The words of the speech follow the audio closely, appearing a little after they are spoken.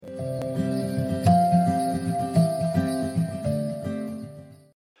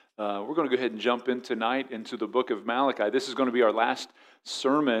we're going to go ahead and jump in tonight into the book of Malachi. This is going to be our last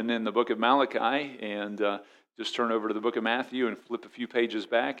sermon in the book of Malachi, and just turn over to the book of Matthew and flip a few pages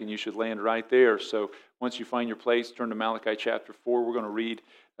back, and you should land right there. So once you find your place, turn to Malachi chapter 4. We're going to read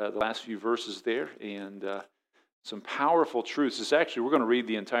the last few verses there, and some powerful truths. We're going to read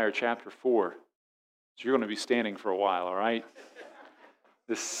the entire chapter 4. So you're going to be standing for a while, all right?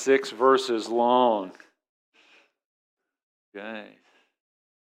 This 6 verses long. Okay.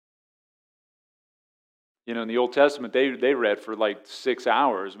 You know, in the Old Testament, they read for like 6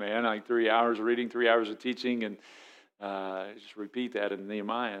 hours, man, like 3 hours of reading, 3 hours of teaching, and just repeat that in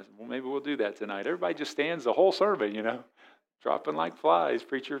Nehemiah. Well, maybe we'll do that tonight. Everybody just stands the whole sermon, you know, dropping like flies.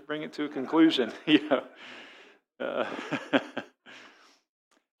 Preacher, bring it to a conclusion, you know.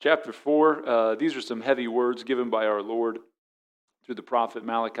 Chapter 4, these are some heavy words given by our Lord through the prophet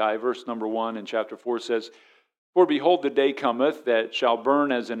Malachi. Verse number 1 in chapter 4 says, "For behold, the day cometh that shall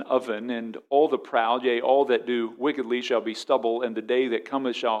burn as an oven, and all the proud, yea, all that do wickedly shall be stubble, and the day that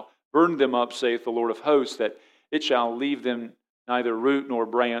cometh shall burn them up, saith the Lord of hosts, that it shall leave them neither root nor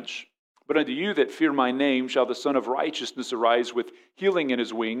branch. But unto you that fear my name shall the Son of Righteousness arise with healing in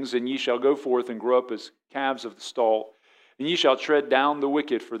his wings, and ye shall go forth and grow up as calves of the stall. And ye shall tread down the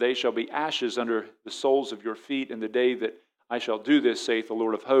wicked, for they shall be ashes under the soles of your feet in the day that I shall do this, saith the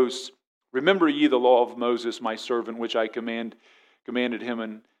Lord of hosts. Remember ye the law of Moses, my servant, which I commanded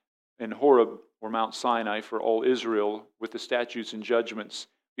him in Horeb, or Mount Sinai, for all Israel, with the statutes and judgments.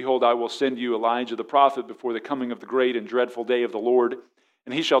 Behold, I will send you Elijah the prophet before the coming of the great and dreadful day of the Lord.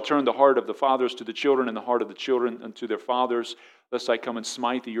 And he shall turn the heart of the fathers to the children, and the heart of the children unto their fathers, lest I come and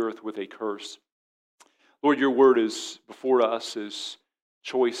smite the earth with a curse." Lord, your word is before us as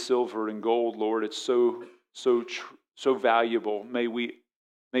choice silver and gold, Lord. It's so valuable. May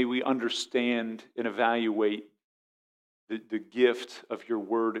we understand and evaluate the gift of your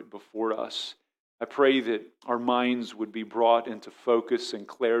word before us. I pray that our minds would be brought into focus and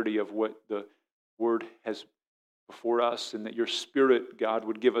clarity of what the word has before us, and that your Spirit, God,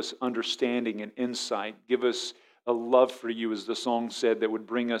 would give us understanding and insight. Give us a love for you, as the song said, that would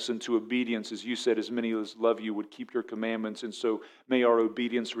bring us into obedience. As you said, as many as love you would keep your commandments. And so may our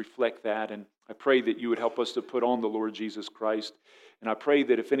obedience reflect that. And I pray that you would help us to put on the Lord Jesus Christ. And I pray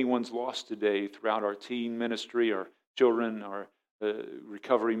that if anyone's lost today throughout our teen ministry, our children, our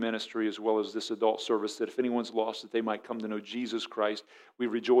recovery ministry, as well as this adult service, that if anyone's lost, that they might come to know Jesus Christ. We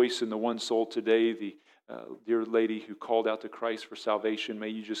rejoice in the one soul today, the dear lady who called out to Christ for salvation. May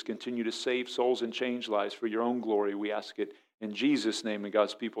you just continue to save souls and change lives for your own glory. We ask it in Jesus' name. And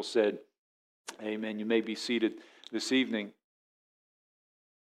God's people said, amen. You may be seated this evening.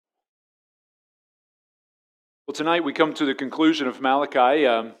 Well, tonight we come to the conclusion of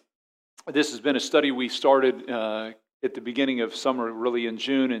Malachi. This has been a study we started at the beginning of summer, really in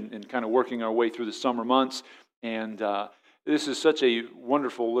June, and kind of working our way through the summer months. And this is such a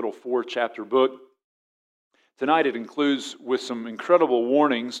wonderful little 4-chapter book. Tonight it includes with some incredible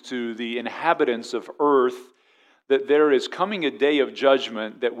warnings to the inhabitants of earth that there is coming a day of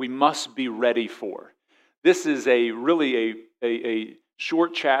judgment that we must be ready for. This is really a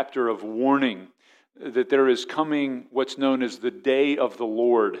short chapter of warning that there is coming what's known as the day of the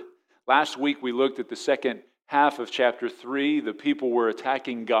Lord. Last week we looked at the second half of chapter 3. The people were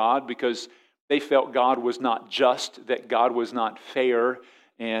attacking God because they felt God was not just, that God was not fair.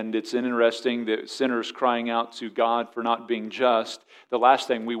 And it's interesting that sinners crying out to God for not being just. The last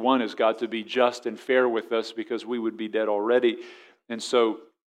thing we want is God to be just and fair with us, because we would be dead already. And so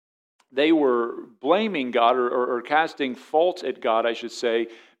they were blaming God or casting fault at God, I should say,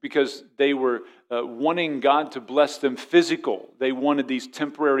 because they were wanting God to bless them physical. They wanted these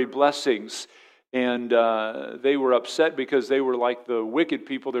temporary blessings. And they were upset because they were like the wicked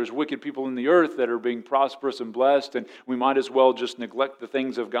people. There's wicked people in the earth that are being prosperous and blessed, and we might as well just neglect the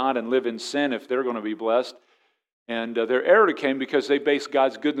things of God and live in sin if they're going to be blessed. And their error came because they based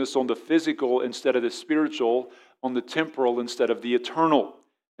God's goodness on the physical instead of the spiritual, on the temporal instead of the eternal.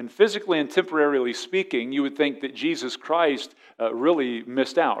 And physically and temporarily speaking, you would think that Jesus Christ really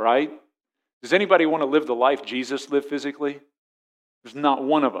missed out, right? Does anybody want to live the life Jesus lived physically? There's not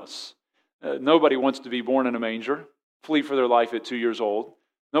one of us. Nobody wants to be born in a manger, flee for their life at 2 years old.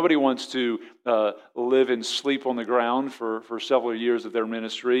 Nobody wants to live and sleep on the ground for several years of their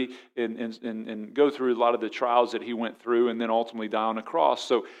ministry and go through a lot of the trials that he went through and then ultimately die on a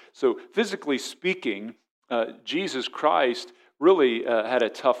cross. So physically speaking, Jesus Christ really had a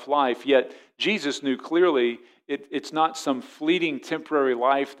tough life, yet Jesus knew clearly it's not some fleeting temporary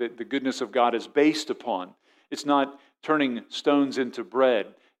life that the goodness of God is based upon. It's not turning stones into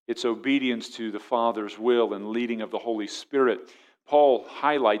bread. It's obedience to the Father's will and leading of the Holy Spirit. Paul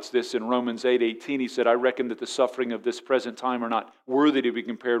highlights this in Romans 8:18. He said, I reckon that the suffering of this present time are not worthy to be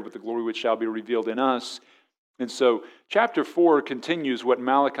compared with the glory which shall be revealed in us. And so chapter 4 continues what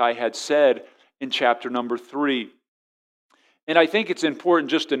Malachi had said in chapter number 3. And I think it's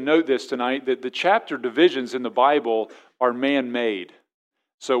important just to note this tonight, that the chapter divisions in the Bible are man-made.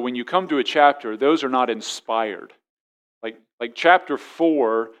 So when you come to a chapter, those are not inspired. Like chapter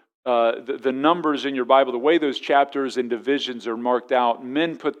 4, the numbers in your Bible, the way those chapters and divisions are marked out,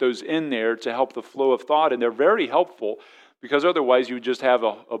 men put those in there to help the flow of thought, and they're very helpful, because otherwise you would just have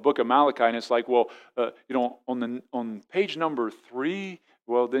a book of Malachi, and it's like, well, on page number 3,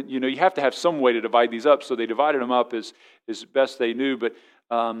 well, then you have to have some way to divide these up. So they divided them up as best they knew. But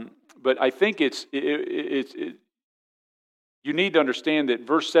I think you need to understand that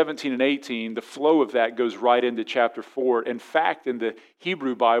verse 17 and 18, the flow of that goes right into chapter 4. In fact, in the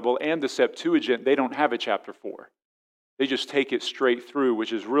Hebrew Bible and the Septuagint, they don't have a chapter 4. They just take it straight through,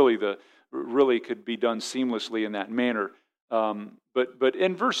 which is really could be done seamlessly in that manner. But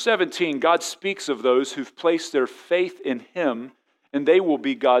in verse 17, God speaks of those who've placed their faith in Him, and they will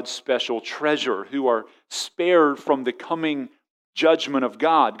be God's special treasure, who are spared from the coming judgment of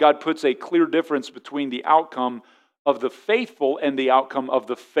God. God puts a clear difference between the outcome of the faithful and the outcome of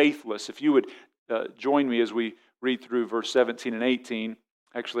the faithless. If you would join me as we read through verse 17 and 18.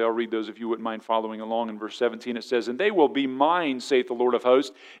 Actually, I'll read those if you wouldn't mind following along. In verse 17 it says, And they will be mine, saith the Lord of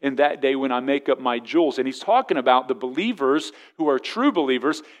hosts, in that day when I make up my jewels. And He's talking about the believers who are true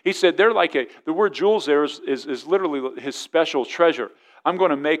believers. He said they're like the word jewels there is literally His special treasure. I'm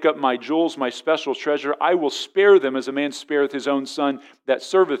going to make up my jewels, my special treasure. I will spare them as a man spareth his own son that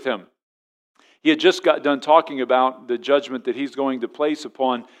serveth him. He had just got done talking about the judgment that He's going to place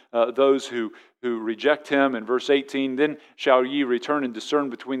upon those who reject Him. In verse 18, Then shall ye return and discern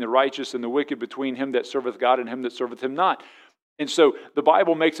between the righteous and the wicked, between him that serveth God and him that serveth Him not. And so the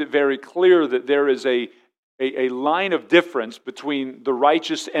Bible makes it very clear that there is a line of difference between the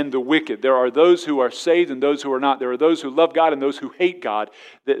righteous and the wicked. There are those who are saved and those who are not. There are those who love God and those who hate God.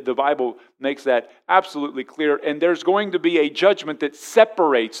 The Bible makes that absolutely clear. And there's going to be a judgment that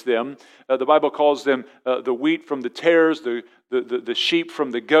separates them. The Bible calls them the wheat from the tares, the sheep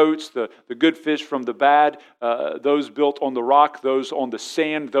from the goats, the good fish from the bad, those built on the rock, those on the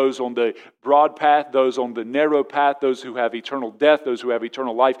sand, those on the broad path, those on the narrow path, those who have eternal death, those who have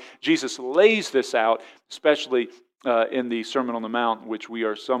eternal life. Jesus lays this out, especially in the Sermon on the Mount, which we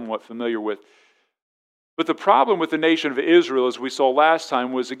are somewhat familiar with. But the problem with the nation of Israel, as we saw last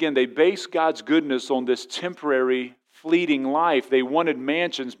time, was, again, they based God's goodness on this temporary, fleeting life. They wanted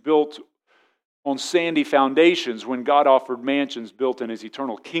mansions built on sandy foundations when God offered mansions built in His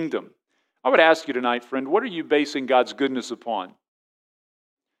eternal kingdom. I would ask you tonight, friend, what are you basing God's goodness upon?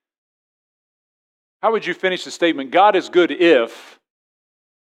 How would you finish the statement, God is good if,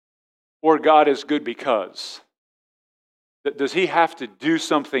 or God is good because? Does He have to do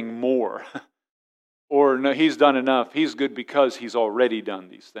something more? Or no, He's done enough. He's good because He's already done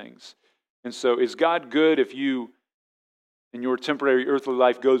these things. And so is God good if you and your temporary earthly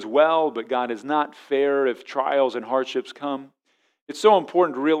life goes well, but God is not fair if trials and hardships come? It's so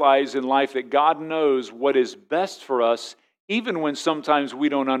important to realize in life that God knows what is best for us, even when sometimes we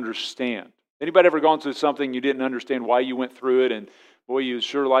don't understand. Anybody ever gone through something you didn't understand why you went through it, and boy, you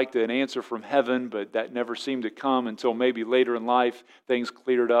sure liked an answer from heaven, but that never seemed to come until maybe later in life things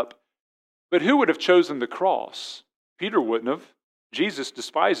cleared up? But who would have chosen the cross? Peter wouldn't have. Jesus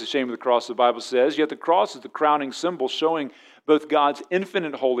despised the shame of the cross, the Bible says, yet the cross is the crowning symbol showing both God's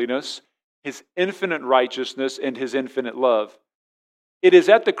infinite holiness, His infinite righteousness, and His infinite love. It is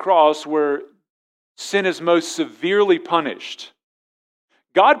at the cross where sin is most severely punished.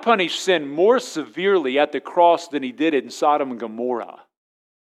 God punished sin more severely at the cross than He did in Sodom and Gomorrah.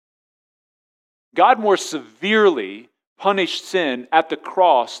 God more severely punished sin at the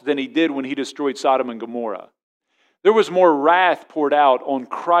cross than He did when He destroyed Sodom and Gomorrah. There was more wrath poured out on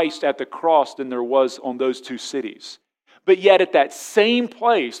Christ at the cross than there was on those two cities. But yet at that same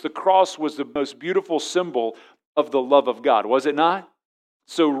place, the cross was the most beautiful symbol of the love of God, was it not?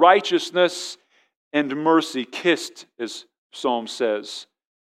 So righteousness and mercy kissed, as Psalm says.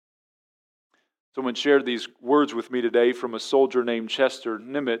 Someone shared these words with me today from a soldier named Chester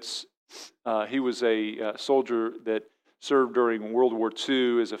Nimitz. He was a soldier that served during World War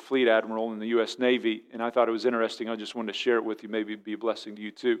II as a fleet admiral in the U.S. Navy, and I thought it was interesting. I just wanted to share it with you. Maybe it'd be a blessing to you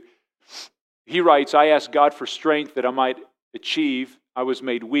too. He writes, I asked God for strength that I might achieve. I was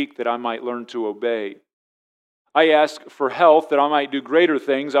made weak that I might learn to obey. I asked for health that I might do greater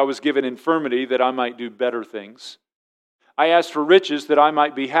things. I was given infirmity that I might do better things. I asked for riches that I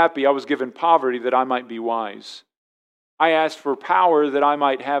might be happy. I was given poverty that I might be wise. I asked for power that I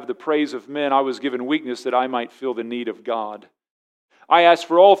might have the praise of men. I was given weakness that I might feel the need of God. I asked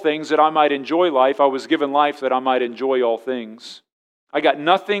for all things that I might enjoy life. I was given life that I might enjoy all things. I got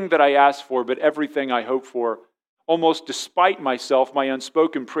nothing that I asked for, but everything I hoped for. Almost despite myself, my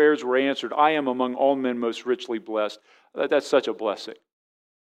unspoken prayers were answered. I am among all men most richly blessed. That's such a blessing.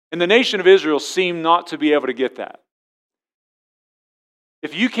 And the nation of Israel seemed not to be able to get that.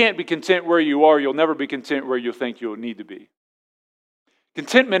 If you can't be content where you are, you'll never be content where you think you'll need to be.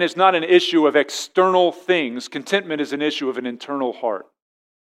 Contentment is not an issue of external things. Contentment is an issue of an internal heart.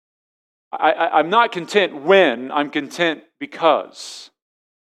 I'm not content when, I'm content because.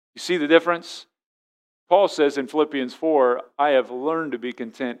 You see the difference? Paul says in Philippians 4, I have learned to be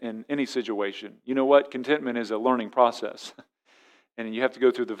content in any situation. You know what? Contentment is a learning process. And you have to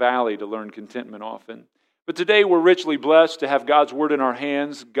go through the valley to learn contentment often. But today we're richly blessed to have God's Word in our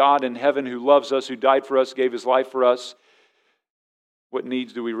hands, God in heaven who loves us, who died for us, gave His life for us. What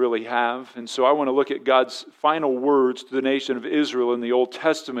needs do we really have? And so I want to look at God's final words to the nation of Israel in the Old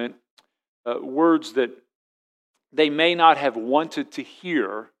Testament, words that they may not have wanted to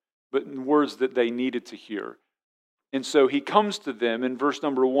hear, but words that they needed to hear. And so He comes to them in verse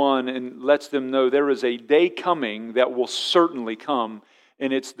number 1 and lets them know there is a day coming that will certainly come,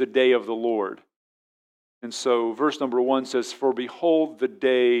 and it's the day of the Lord. And so verse number 1 says, For behold, the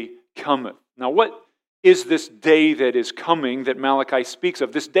day cometh. Now what is this day that is coming that Malachi speaks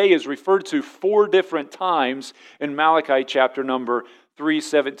of? This day is referred to 4 different times in Malachi chapter number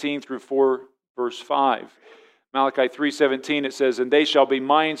 3:17 through 4 verse 5. Malachi 3:17 it says, And they shall be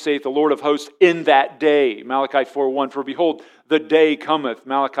mine, saith the Lord of hosts, in that day. Malachi 4:1, For behold, the day cometh.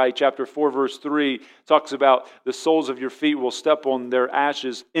 Malachi chapter 4 verse 3 talks about the soles of your feet will step on their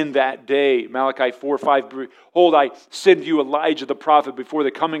ashes in that day. Malachi 4:5, Behold, I send you Elijah the prophet before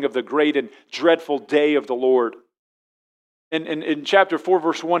the coming of the great and dreadful day of the Lord. And in chapter 4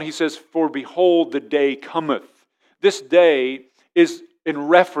 verse 1 he says, For behold, the day cometh. This day is in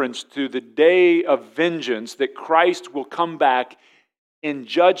reference to the day of vengeance that Christ will come back in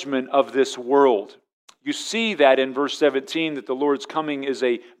judgment of this world. You see that in verse 17 that the Lord's coming is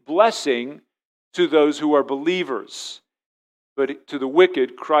a blessing to those who are believers. But to the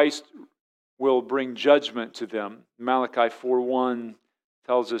wicked, Christ will bring judgment to them. Malachi 4:1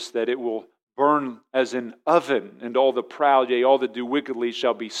 tells us that it will burn as an oven, and all the proud, yea, all that do wickedly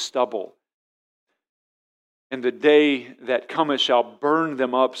shall be stubble. And the day that cometh shall burn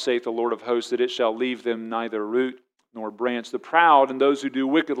them up, saith the Lord of hosts, that it shall leave them neither root nor branch. The proud and those who do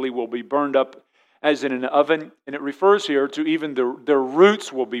wickedly will be burned up as in an oven. And it refers here to even their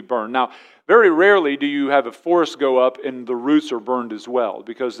roots will be burned. Now, very rarely do you have a forest go up and the roots are burned as well,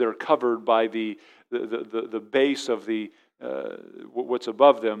 because they're covered by the base of the what's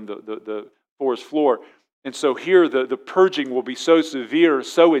above them, the forest floor. And so here the purging will be so severe,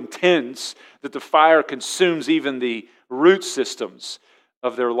 so intense, that the fire consumes even the root systems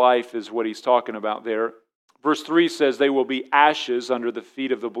of their life, is what he's talking about there. Verse 3 says they will be ashes under the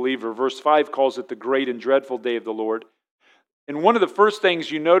feet of the believer. Verse 5 calls it the great and dreadful day of the Lord. And one of the first things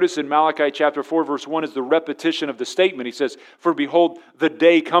you notice in Malachi chapter 4 verse 1 is the repetition of the statement. He says, For behold, the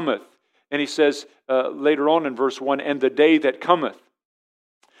day cometh. And he says later on in verse 1, And the day that cometh.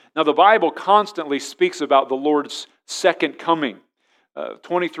 Now, the Bible constantly speaks about the Lord's second coming.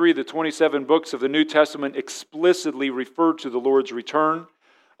 23 of the 27 books of the New Testament explicitly refer to the Lord's return.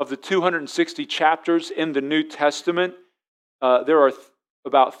 Of the 260 chapters in the New Testament, there are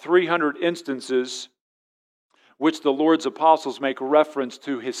about 300 instances which the Lord's apostles make reference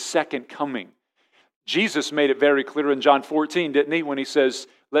to His second coming. Jesus made it very clear in John 14, didn't He, when He says,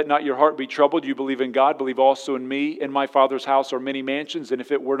 Let not your heart be troubled. You believe in God, believe also in me. In my Father's house are many mansions, and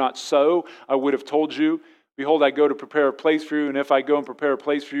if it were not so, I would have told you. Behold, I go to prepare a place for you, and if I go and prepare a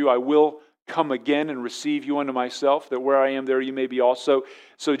place for you, I will come again and receive you unto myself, that where I am, there you may be also.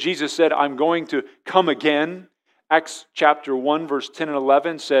 So Jesus said, I'm going to come again. Acts chapter 1, verse 10 and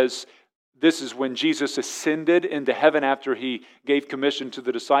 11 says, this is when Jesus ascended into heaven after He gave commission to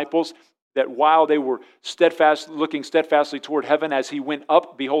the disciples, that while they were looking steadfastly toward heaven, as He went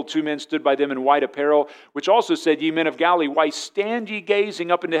up, behold, 2 men stood by them in white apparel, which also said, Ye men of Galilee, why stand ye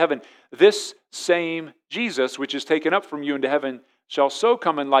gazing up into heaven? This same Jesus, which is taken up from you into heaven, shall so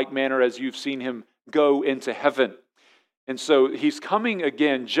come in like manner as you've seen Him go into heaven. And so He's coming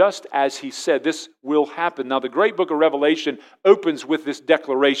again, just as He said. This will happen. Now, the great book of Revelation opens with this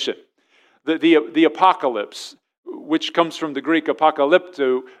declaration. The apocalypse, which comes from the Greek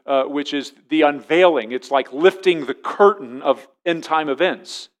apokalypto, which is the unveiling. It's like lifting the curtain of end-time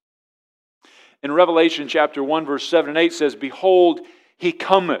events. In Revelation chapter 1, verse 7 and 8 says, Behold, He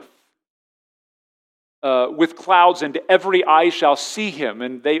cometh. with clouds, and every eye shall see him,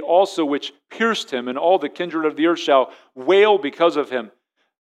 and they also which pierced him, and all the kindred of the earth shall wail because of him.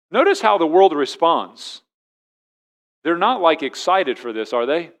 Notice how the world responds. They're not like excited for this, are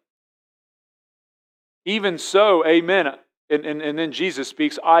they? Even so, amen. And then Jesus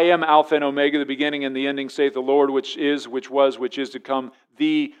speaks, I am Alpha and Omega, the beginning and the ending, saith the Lord, which is, which was, which is to come,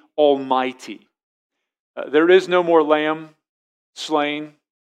 the Almighty. There is no more lamb slain.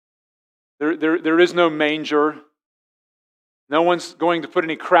 There is no manger. No one's going to put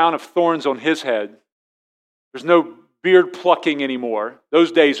any crown of thorns on his head. There's no beard plucking anymore.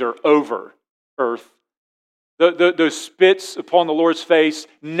 Those days are over, earth. Those spits upon the Lord's face,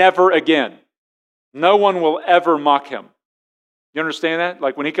 never again. No one will ever mock him. You understand that?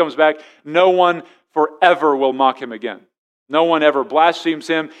 Like when he comes back, no one forever will mock him again. No one ever blasphemes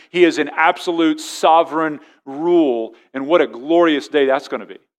him. He is in absolute sovereign rule. And what a glorious day that's going to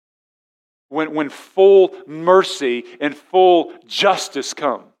be. When full mercy and full justice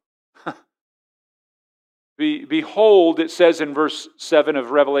come. Behold, it says in verse 7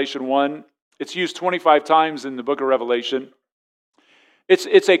 of Revelation 1, it's used 25 times in the book of Revelation.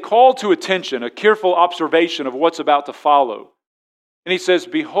 It's a call to attention, a careful observation of what's about to follow. And he says,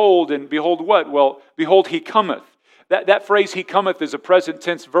 behold, and behold what? Well, behold, he cometh. That phrase, he cometh, is a present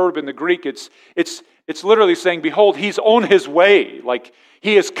tense verb in the Greek. It's literally saying, behold, he's on his way. Like,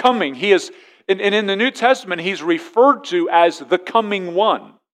 he is coming. He is, and in the New Testament, he's referred to as the coming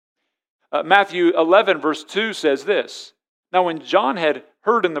one. Matthew 11, verse 2 says this, Now when John had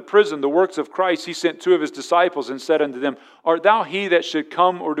heard in the prison the works of Christ, he sent 2 of his disciples and said unto them, Art thou he that should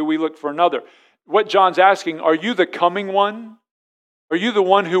come, or do we look for another? What John's asking, are you the coming one? Are you the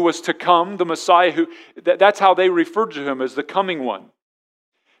one who was to come, the Messiah? That's how they referred to him, as the coming one.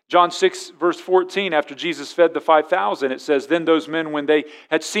 John 6, verse 14, after Jesus fed the 5,000, it says, Then those men, when they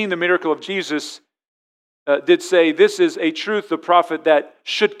had seen the miracle of Jesus, did say, This is a truth, the prophet that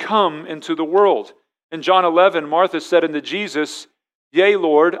should come into the world. In John 11, Martha said unto Jesus, Yea,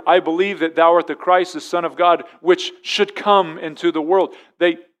 Lord, I believe that thou art the Christ, the Son of God, which should come into the world.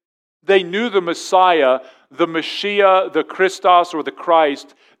 They knew the Messiah, the Messiah, the Christos, or the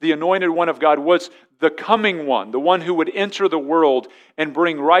Christ, the anointed one of God, was the coming one, the one who would enter the world and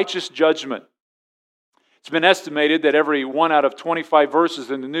bring righteous judgment. It's been estimated that every 1 out of 25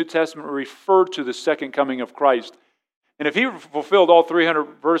 verses in the New Testament refer to the second coming of Christ. And if he fulfilled all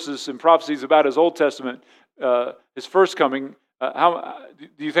 300 verses and prophecies about his Old Testament, his first coming, how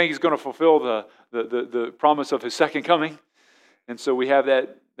do you think he's going to fulfill the promise of his second coming? And so we have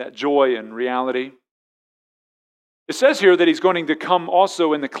that joy and reality. It says here that he's going to come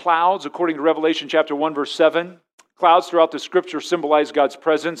also in the clouds, according to Revelation chapter 1, verse 7. Clouds throughout the Scripture symbolize God's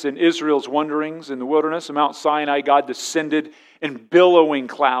presence in Israel's wanderings in the wilderness. On Mount Sinai, God descended in billowing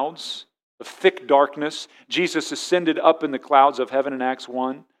clouds of thick darkness. Jesus ascended up in the clouds of heaven in Acts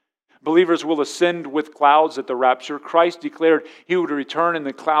 1. Believers will ascend with clouds at the rapture. Christ declared he would return in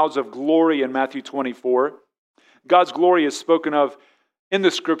the clouds of glory in Matthew 24. God's glory is spoken of in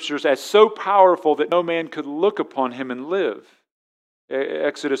the Scriptures as so powerful that no man could look upon him and live.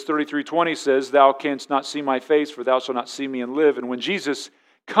 Exodus 33:20 says, Thou canst not see my face, for thou shalt not see me and live. And when Jesus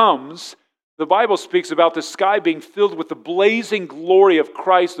comes, the Bible speaks about the sky being filled with the blazing glory of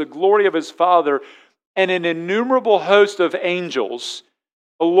Christ, the glory of his Father, and an innumerable host of angels,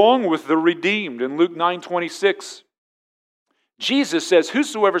 along with the redeemed. In Luke 9:26, Jesus says,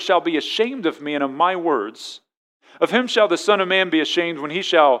 Whosoever shall be ashamed of me and of my words, of him shall the Son of Man be ashamed when he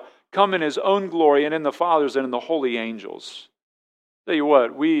shall come in his own glory and in the Father's and in the holy angels. Tell you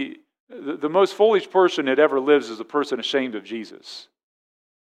what, the most foolish person that ever lives is a person ashamed of Jesus.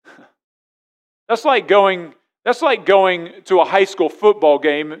 That's like going to a high school football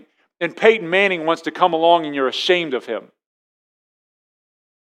game and Peyton Manning wants to come along and you're ashamed of him.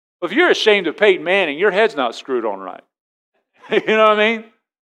 If you're ashamed of Peyton Manning, your head's not screwed on right. You know what I mean?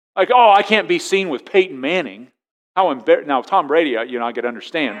 Like, oh, I can't be seen with Peyton Manning. How embarrassing. Now, Tom Brady, I could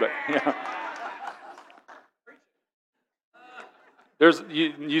understand, but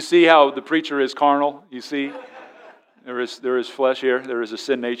you see how the preacher is carnal. You see, there is flesh here. There is a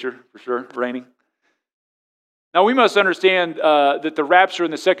sin nature for sure reigning. Now, we must understand that the rapture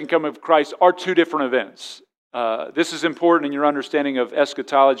and the second coming of Christ are 2 different events. This is important in your understanding of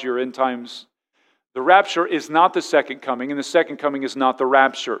eschatology or end times. The rapture is not the second coming, and the second coming is not the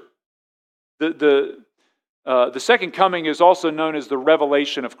rapture. The second coming is also known as the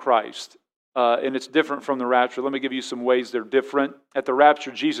revelation of Christ, and it's different from the rapture. Let me give you some ways they're different. At the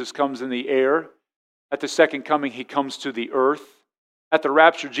rapture, Jesus comes in the air. At the second coming, he comes to the earth. At the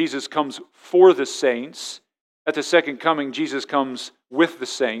rapture, Jesus comes for the saints. At the second coming, Jesus comes with the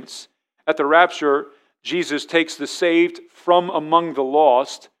saints. At the rapture, Jesus takes the saved from among the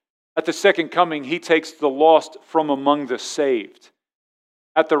lost. At the second coming, He takes the lost from among the saved.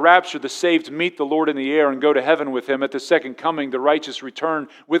 At the rapture, the saved meet the Lord in the air and go to heaven with Him. At the second coming, the righteous return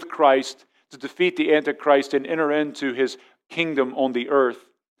with Christ to defeat the Antichrist and enter into His kingdom on the earth.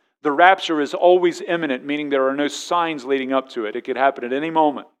 The rapture is always imminent, meaning there are no signs leading up to it. It could happen at any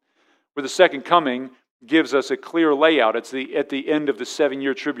moment. Where the second coming gives us a clear layout. It's at the end of the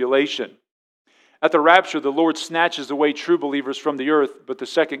 7-year tribulation. At the rapture, the Lord snatches away true believers from the earth, but the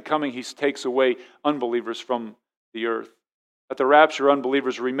second coming, He takes away unbelievers from the earth. At the rapture,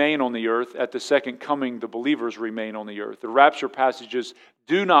 unbelievers remain on the earth. At the second coming, the believers remain on the earth. The rapture passages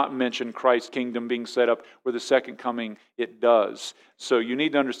do not mention Christ's kingdom being set up, where the second coming it does. So you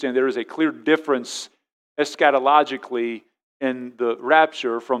need to understand there is a clear difference eschatologically in the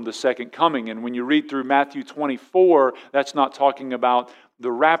rapture from the second coming. And when you read through Matthew 24, that's not talking about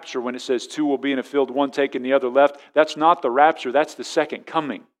the rapture when it says 2 will be in a field, 1 taken, the other left. That's not the rapture, that's the second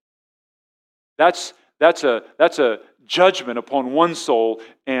coming. That's a judgment upon one soul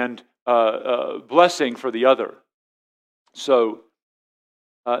and blessing for the other. So,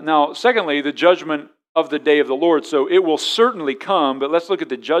 now, secondly, the judgment of the day of the Lord. So it will certainly come, but let's look at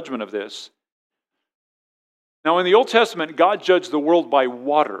the judgment of this. Now, in the Old Testament, God judged the world by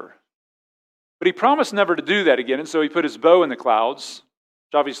water. But He promised never to do that again, and so He put His bow in the clouds,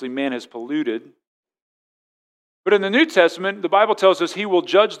 which obviously man has polluted. But in the New Testament, the Bible tells us He will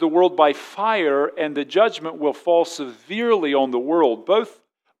judge the world by fire, and the judgment will fall severely on the world. Both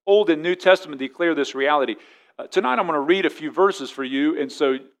Old and New Testament declare this reality. Tonight I'm going to read a few verses for you, and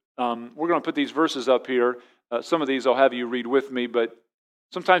so we're going to put these verses up here. Some of these I'll have you read with me, but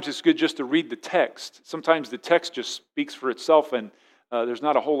sometimes it's good just to read the text. Sometimes the text just speaks for itself, and there's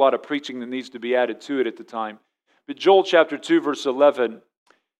not a whole lot of preaching that needs to be added to it at the time. But Joel chapter 2, verse 11,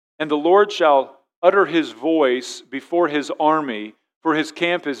 "And the Lord shall utter His voice before His army, for His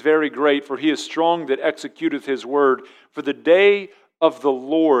camp is very great, for He is strong that executeth His word. For the day of the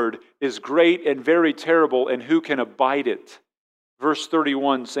Lord is great and very terrible, and who can abide it?" Verse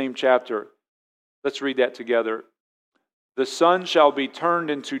 31, same chapter. Let's read that together. "The sun shall be turned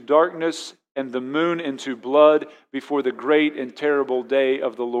into darkness, and the moon into blood, before the great and terrible day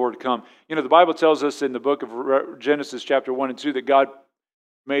of the Lord come." You know, the Bible tells us in the book of Genesis chapter 1 and 2 that God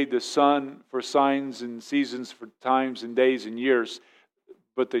made the sun for signs and seasons, for times and days and years.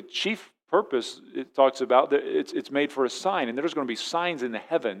 But the chief purpose, it talks about, that it's made for a sign. And there's going to be signs in the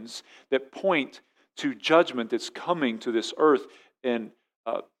heavens that point to judgment that's coming to this earth. And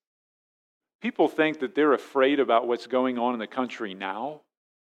people think that they're afraid about what's going on in the country now.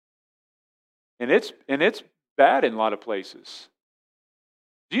 And it's bad in a lot of places.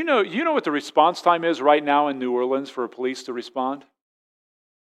 Do you know what the response time is right now in New Orleans for police to respond?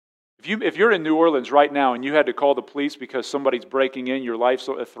 If you're in New Orleans right now and you had to call the police because somebody's breaking in, your life's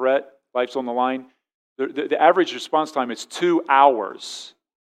a threat, life's on the line, the average response time is 2 hours.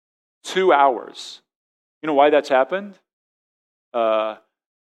 2 hours. You know why that's happened? I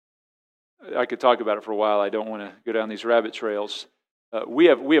could talk about it for a while. I don't want to go down these rabbit trails. We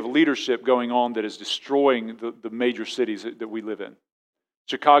have leadership going on that is destroying the major cities that we live in.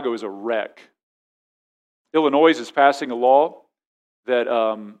 Chicago is a wreck. Illinois is passing a law that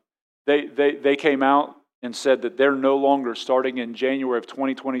they came out and said that they're no longer, starting in January of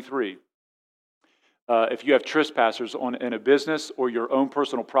 2023, if you have trespassers in a business or your own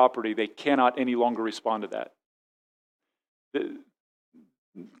personal property, they cannot any longer respond to that.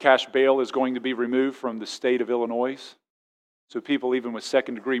 Cash bail is going to be removed from the state of Illinois. So people, even with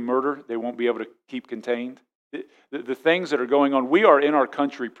second-degree murder, they won't be able to keep contained. The things that are going on, we are in our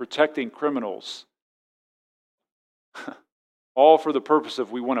country protecting criminals, all for the purpose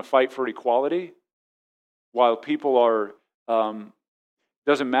of we want to fight for equality, while people are,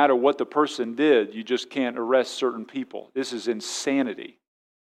 doesn't matter what the person did, you just can't arrest certain people. This is insanity.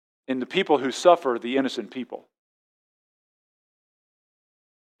 And the people who suffer are the innocent people.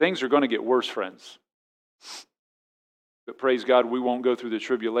 Things are going to get worse, friends. But praise God, we won't go through the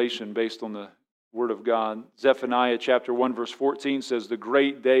tribulation based on the Word of God. Zephaniah chapter 1 verse 14 says, "The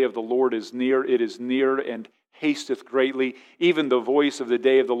great day of the Lord is near, it is near and hasteth greatly. Even the voice of the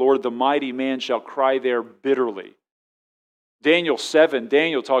day of the Lord, the mighty man shall cry there bitterly." Daniel 7,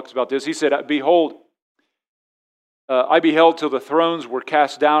 Daniel talks about this. He said, "Behold, I beheld till the thrones were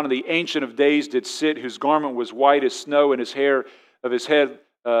cast down, and the Ancient of Days did sit, whose garment was white as snow, and his hair of his head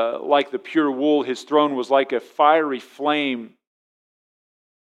like the pure wool. His throne was like a fiery flame,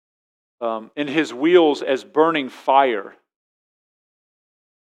 and his wheels as burning fire."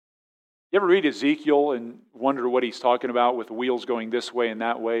 You ever read Ezekiel and wonder what he's talking about with wheels going this way and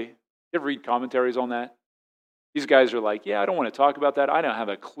that way? You ever read commentaries on that? These guys are like, yeah, I don't want to talk about that. I don't have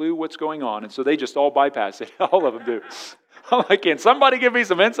a clue what's going on. And so they just all bypass it. All of them do. I'm like, can somebody give me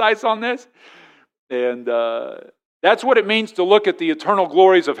some insights on this? And that's what it means to look at the eternal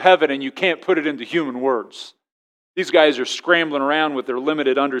glories of heaven and you can't put it into human words. These guys are scrambling around with their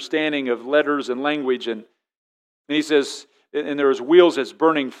limited understanding of letters and language. And he says, and there was wheels as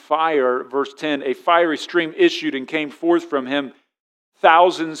burning fire, verse 10, a fiery stream issued and came forth from him.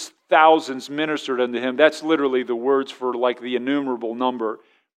 Thousands ministered unto him. That's literally the words for like the innumerable number.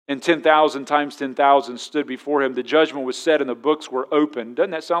 And 10,000 times 10,000 stood before him. The judgment was set and the books were opened.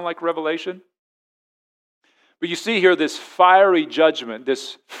 Doesn't that sound like Revelation? But you see here this fiery judgment,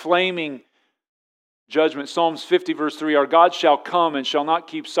 this flaming judgment. Psalms 50 verse 3, our God shall come and shall not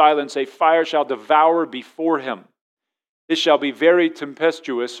keep silence. A fire shall devour before him. It shall be very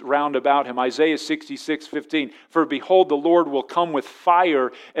tempestuous round about him. Isaiah 66:15. For behold, the Lord will come with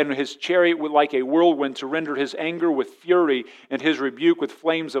fire, and his chariot like a whirlwind, to render his anger with fury, and his rebuke with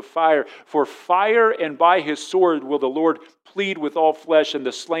flames of fire. For fire and by his sword will the Lord plead with all flesh, and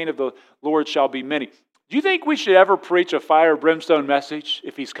the slain of the Lord shall be many. Do you think we should ever preach a fire brimstone message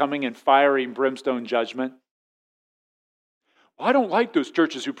if he's coming in fiery brimstone judgment? Well, I don't like those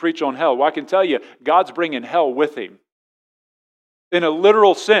churches who preach on hell. Well, I can tell you, God's bringing hell with him. In a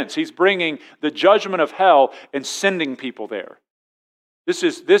literal sense, he's bringing the judgment of hell and sending people there. This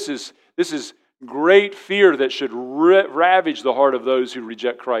is great fear that should ravage the heart of those who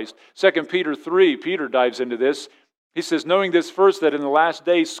reject Christ. 2 Peter 3, Peter dives into this. He says, knowing this first, that in the last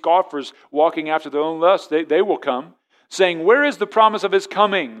days scoffers walking after their own lust, they will come, saying, where is the promise of his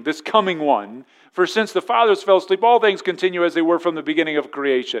coming, this coming one? For since the fathers fell asleep, all things continue as they were from the beginning of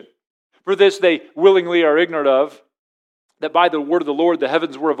creation. For this they willingly are ignorant of, that by the word of the Lord the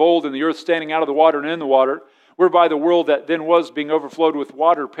heavens were of old, and the earth standing out of the water and in the water, whereby the world that then was being overflowed with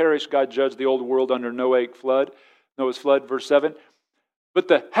water perished. God judged the old world under Noah's flood, verse 7. But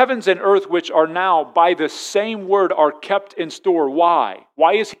the heavens and earth which are now by the same word are kept in store. Why?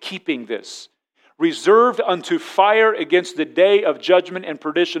 Why is he keeping this? Reserved unto fire against the day of judgment and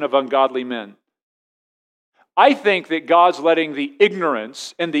perdition of ungodly men. I think that God's letting the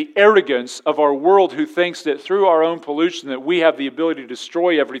ignorance and the arrogance of our world, who thinks that through our own pollution that we have the ability to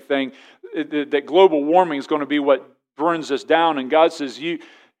destroy everything, that global warming is going to be what burns us down. And God says, you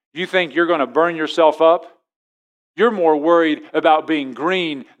think you're going to burn yourself up? You're more worried about being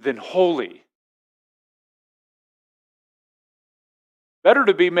green than holy. Better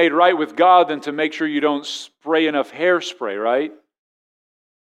to be made right with God than to make sure you don't spray enough hairspray, right?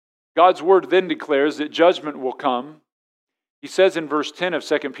 God's word then declares that judgment will come. He says in verse 10 of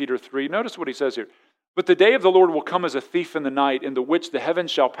 2 Peter 3, notice what he says here. But the day of the Lord will come as a thief in the night, in the which the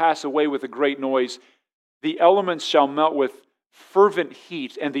heavens shall pass away with a great noise. The elements shall melt with fervent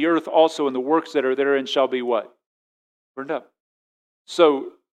heat, and the earth also and the works that are therein shall be what? Burned up.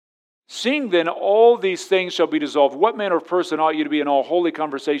 So, seeing then all these things shall be dissolved, what manner of person ought you to be in all holy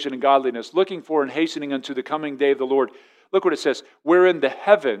conversation and godliness, looking for and hastening unto the coming day of the Lord? Look what it says, wherein the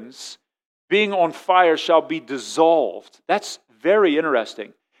heavens, being on fire, shall be dissolved. That's very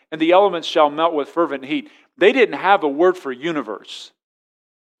interesting. And the elements shall melt with fervent heat. They didn't have a word for universe.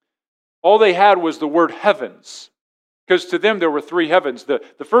 All they had was the word heavens. Because to them there were three heavens. The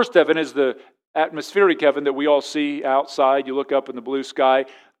first heaven is the atmospheric heaven that we all see outside. You look up in the blue sky.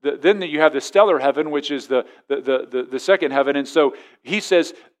 Then you have the stellar heaven, which is the second heaven. And so he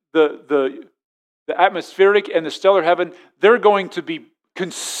says the atmospheric and the stellar heaven, they're going to be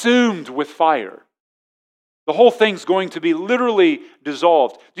consumed with fire. The whole thing's going to be literally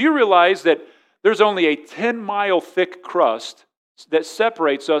dissolved. Do you realize that there's only a 10-mile thick crust that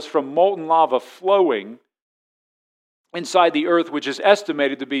separates us from molten lava flowing inside the earth, which is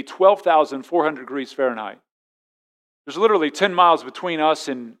estimated to be 12,400 degrees Fahrenheit? There's literally 10 miles between us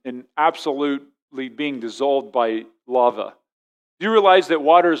and absolutely being dissolved by lava. Do you realize that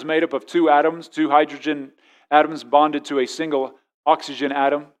water is made up of two atoms, two hydrogen atoms bonded to a single oxygen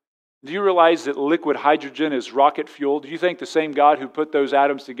atom? Do you realize that liquid hydrogen is rocket fuel? Do you think the same God who put those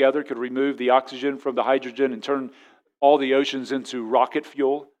atoms together could remove the oxygen from the hydrogen and turn all the oceans into rocket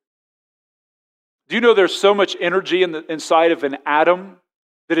fuel? Do you know there's so much energy inside of an atom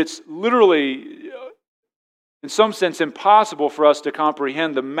that it's literally, in some sense, impossible for us to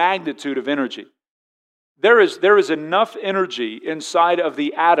comprehend the magnitude of energy? There is enough energy inside of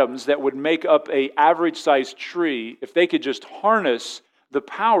the atoms that would make up an average-sized tree. If they could just harness the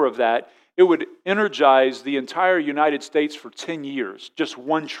power of that, it would energize the entire United States for 10 years, just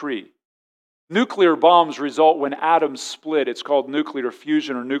one tree. Nuclear bombs result when atoms split. It's called nuclear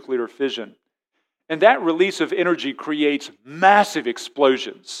fusion or nuclear fission. And that release of energy creates massive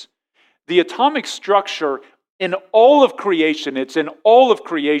explosions. The atomic structure in all of creation, it's in all of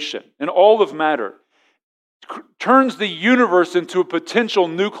creation, in all of matter, turns the universe into a potential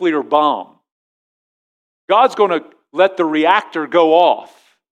nuclear bomb. God's going to let the reactor go off,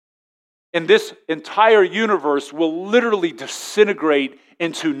 and this entire universe will literally disintegrate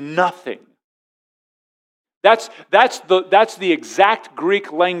into nothing. That's the exact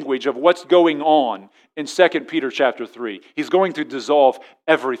Greek language of what's going on in 2 Peter chapter 3. He's going to dissolve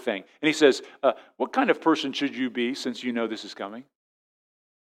everything. And he says, what kind of person should you be since you know this is coming?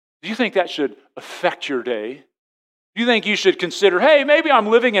 Do you think that should affect your day? Do you think you should consider, hey, maybe I'm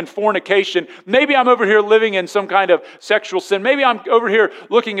living in fornication. Maybe I'm over here living in some kind of sexual sin. Maybe I'm over here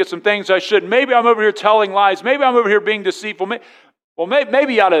looking at some things I shouldn't. Maybe I'm over here telling lies. Maybe I'm over here being deceitful. Well,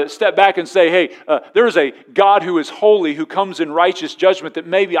 maybe you ought to step back and say, hey, there is a God who is holy, who comes in righteous judgment that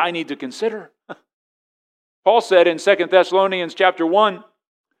maybe I need to consider. Paul said in 2 Thessalonians chapter 1,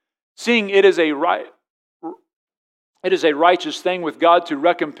 seeing it is a righteous thing with God to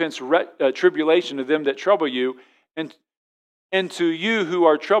recompense tribulation to them that trouble you, and to you who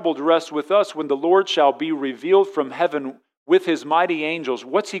are troubled rest with us when the Lord shall be revealed from heaven with his mighty angels.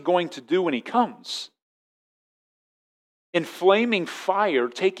 What's he going to do when he comes? In flaming fire,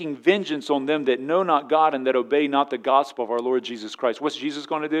 taking vengeance on them that know not God and that obey not the gospel of our Lord Jesus Christ. What's Jesus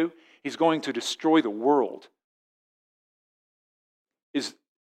going to do? He's going to destroy the world.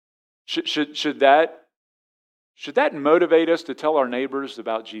 Should that motivate us to tell our neighbors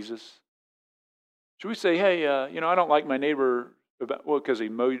about Jesus? Should we say, hey, I don't like my neighbor because he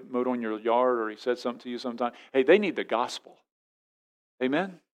mowed on your yard or he said something to you sometime. Hey, they need the gospel.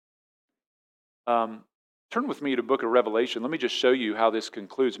 Amen? Turn with me to the book of Revelation. Let me just show you how this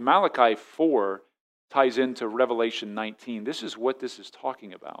concludes. Malachi 4 ties into Revelation 19. This is what this is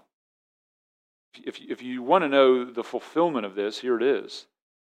talking about. If you want to know the fulfillment of this, here it is.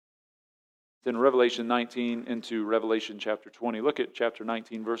 It's in Revelation 19 into Revelation chapter 20. Look at chapter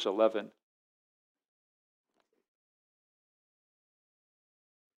 19, verse 11. And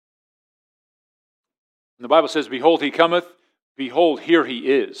the Bible says, behold, he cometh. Behold, here he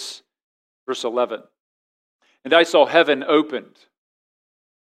is. Verse 11. And I saw heaven opened.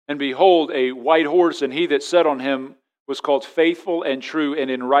 And behold, a white horse, and he that sat on him was called Faithful and True, and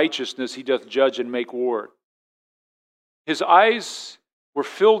in righteousness he doth judge and make war. His eyes were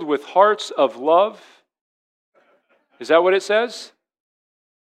filled with hearts of love. Is that what it says?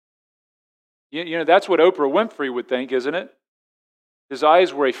 You know, that's what Oprah Winfrey would think, isn't it? His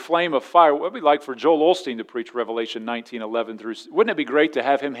eyes were a flame of fire. What would it be like for Joel Osteen to preach Revelation 19:11 through? Wouldn't it be great to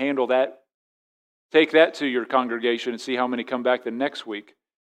have him handle that? Take that to your congregation and see how many come back the next week.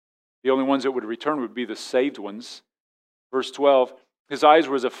 The only ones that would return would be the saved ones. Verse 12, his eyes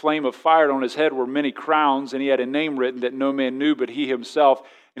were as a flame of fire, and on his head were many crowns, and he had a name written that no man knew but he himself.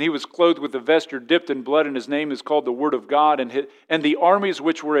 And he was clothed with a vesture dipped in blood, and his name is called the Word of God. And the armies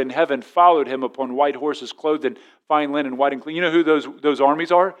which were in heaven followed him upon white horses, clothed in fine linen, white and clean. You know who those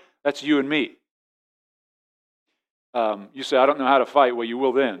armies are? That's you and me. You say, I don't know how to fight. Well, you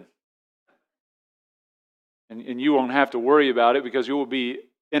will then. And you won't have to worry about it because you will be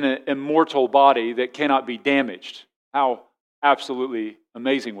in an immortal body that cannot be damaged. How absolutely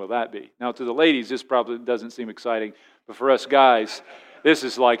amazing will that be? Now, to the ladies, this probably doesn't seem exciting, but for us guys, this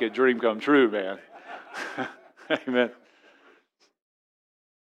is like a dream come true, man. Amen.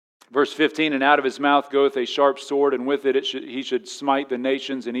 Verse 15, and out of his mouth goeth a sharp sword, and with it, he should smite the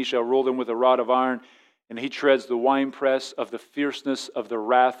nations, and he shall rule them with a rod of iron, and he treads the winepress of the fierceness of the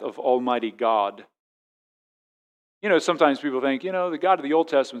wrath of Almighty God. You know, sometimes people think, the God of the Old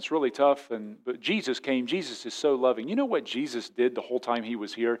Testament's really tough, but Jesus came. Jesus is so loving. You know what Jesus did the whole time he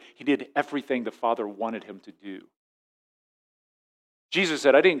was here? He did everything the Father wanted him to do. Jesus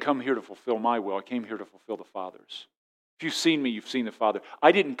said, I didn't come here to fulfill my will. I came here to fulfill the Father's. If you've seen me, you've seen the Father.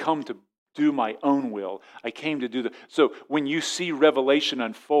 I didn't come to do my own will. I came to do So when you see Revelation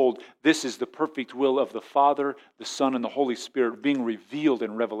unfold, this is the perfect will of the Father, the Son, and the Holy Spirit being revealed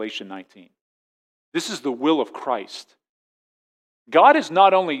in Revelation 19. This is the will of Christ. God is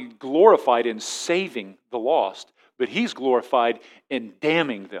not only glorified in saving the lost, but he's glorified in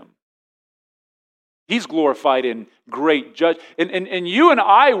damning them. He's glorified in great judgment. And you and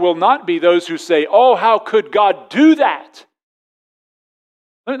I will not be those who say, oh, how could God do that?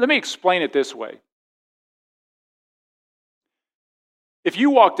 Let me explain it this way. If you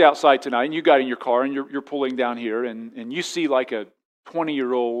walked outside tonight and you got in your car and you're pulling down here and you see like a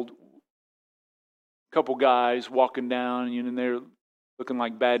 20-year-old couple guys walking down and they're looking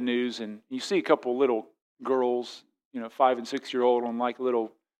like bad news, and you see a couple little girls, 5 and 6-year-old on like a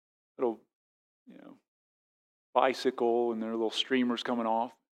little bicycle and their little streamers coming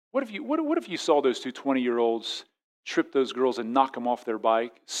off. What if you saw those two 20-year-olds trip those girls and knock them off their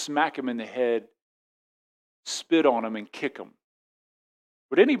bike, smack them in the head, spit on them, and kick them?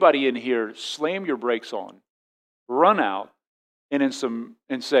 Would anybody in here slam your brakes on, run out, and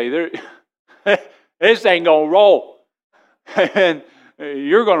say, this ain't gonna roll, and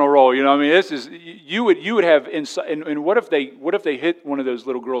you're gonna roll? You know, I mean, this is you would have insight. And what if they hit one of those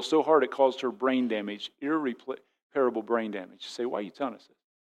little girls so hard it caused her brain damage, irreparable brain damage? You say, why are you telling us this?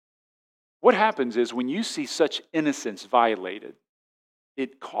 What happens is when you see such innocence violated,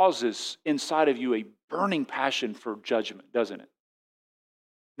 it causes inside of you a burning passion for judgment, doesn't it?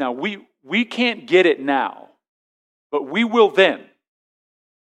 Now, we can't get it now, but we will then.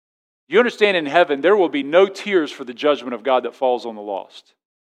 You understand, in heaven, there will be no tears for the judgment of God that falls on the lost.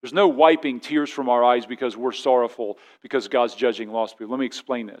 There's no wiping tears from our eyes because we're sorrowful because God's judging lost people. Let me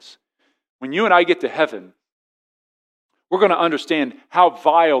explain this. When you and I get to heaven, we're going to understand how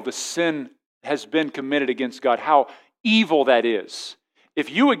vile the sin has been committed against God, how evil that is. If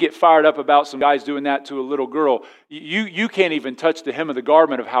you would get fired up about some guys doing that to a little girl, you can't even touch the hem of the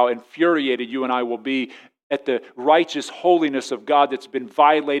garment of how infuriated you and I will be at the righteous holiness of God that's been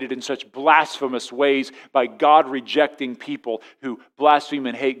violated in such blasphemous ways by God rejecting people who blaspheme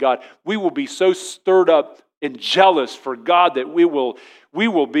and hate God. We will be so stirred up and jealous for God that we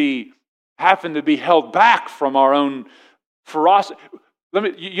will be having to be held back from our own ferocity.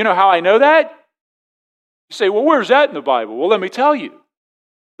 You know how I know that? You say, well, where's that in the Bible? Well, let me tell you.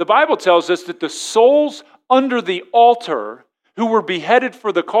 The Bible tells us that the souls under the altar who were beheaded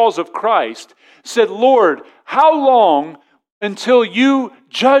for the cause of Christ said, Lord, how long until you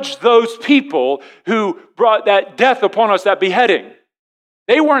judge those people who brought that death upon us, that beheading?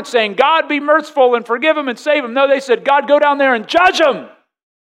 They weren't saying, God, be merciful and forgive them and save them. No, they said, God, go down there and judge them.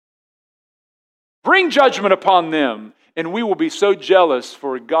 Bring judgment upon them. And we will be so jealous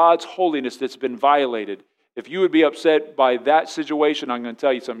for God's holiness that's been violated. If you would be upset by that situation, I'm going to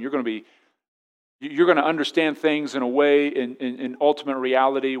tell you something. You're going to understand things in a way, in ultimate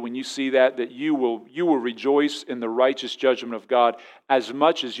reality, when you see that you will rejoice in the righteous judgment of God as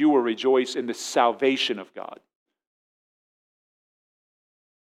much as you will rejoice in the salvation of God.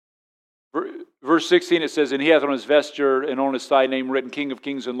 Verse 16, it says, and he hath on his vesture and on his thigh name written, King of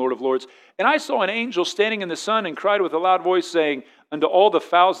Kings and Lord of Lords. And I saw an angel standing in the sun and cried with a loud voice, saying, unto all the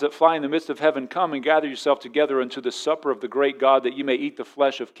fowls that fly in the midst of heaven, come and gather yourself together unto the supper of the great God, that ye may eat the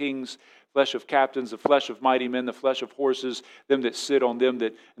flesh of kings, flesh of captains, the flesh of mighty men, the flesh of horses, them that sit on them,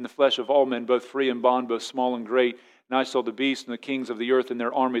 and the flesh of all men, both free and bond, both small and great. And I saw the beast and the kings of the earth and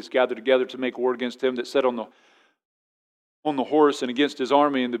their armies gathered together to make war against him that sat on the horse and against his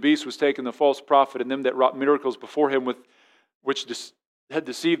army. And the beast was taken, the false prophet, and them that wrought miracles before him, which had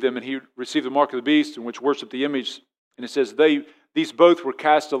deceived them. And he received the mark of the beast, and which worshipped the image. And it says, these both were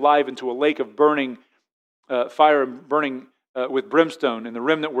cast alive into a lake of burning fire and burning with brimstone. And the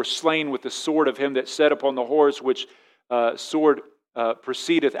remnant were slain with the sword of him that sat upon the horse, which sword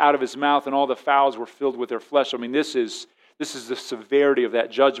proceedeth out of his mouth, and all the fowls were filled with their flesh. I mean, this is the severity of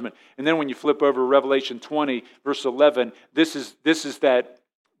that judgment. And then when you flip over Revelation 20, verse 11, this is that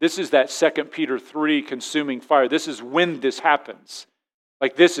 2 Peter 3 consuming fire. This is when this happens.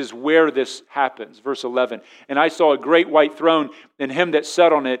 Like, this is where this happens. Verse 11, and I saw a great white throne, and him that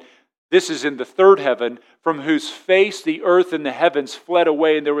sat on it. This is in the third heaven, from whose face the earth and the heavens fled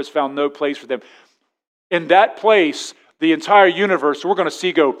away, and there was found no place for them. In that place, the entire universe, we're going to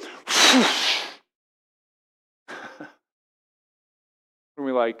see go,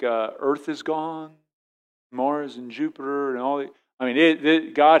 we're like, Earth is gone, Mars and Jupiter and all. I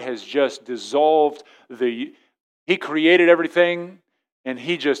mean, God has just dissolved He created everything, and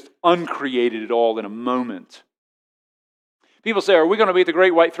He just uncreated it all in a moment. People say, are we going to be at the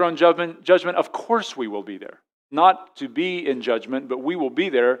great white throne judgment? Of course we will be there. Not to be in judgment, but we will be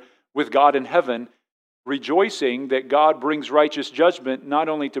there with God in heaven, rejoicing that God brings righteous judgment, not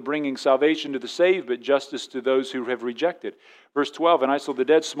only to bringing salvation to the saved, but justice to those who have rejected. Verse 12, and I saw the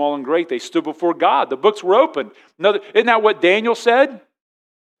dead, small and great. They stood before God. The books were opened. Isn't that what Daniel said?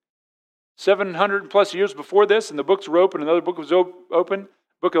 700 plus years before this, and the books were open. Another book was open,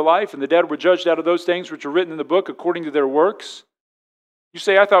 book of life, and the dead were judged out of those things which are written in the book according to their works. You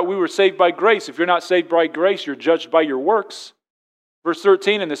say, I thought we were saved by grace. If you're not saved by grace, you're judged by your works. Verse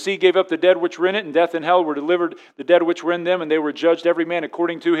 13, and the sea gave up the dead which were in it, and death and hell were delivered the dead which were in them, and they were judged every man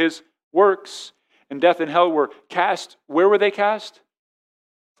according to his works. And death and hell were cast. Where were they cast?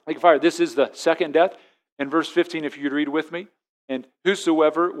 Like fire. This is the second death. And verse 15, if you'd read with me. And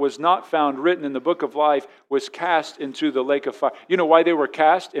whosoever was not found written in the book of life was cast into the lake of fire. You know why they were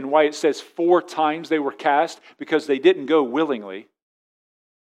cast and why it says 4 times they were cast? Because they didn't go willingly.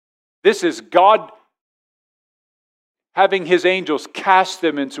 This is God having His angels cast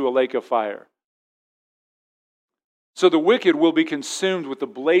them into a lake of fire. So the wicked will be consumed with the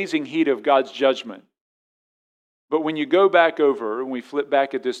blazing heat of God's judgment. But when you go back over, and we flip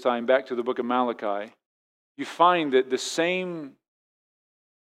back at this time, back to the book of Malachi, you find that the same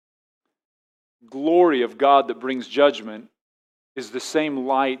glory of God that brings judgment is the same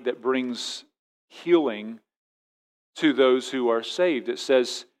light that brings healing to those who are saved. It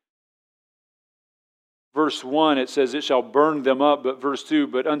says, verse 1, it says, it shall burn them up. But verse 2,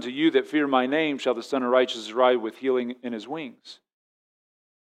 but unto you that fear my name shall the Son of Righteousness rise with healing in His wings.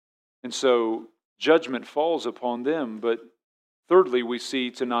 And so judgment falls upon them. But thirdly, we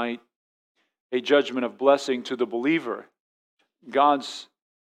see tonight a judgment of blessing to the believer. God's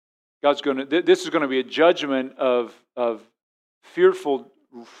going to, this is going to be a judgment of fearful,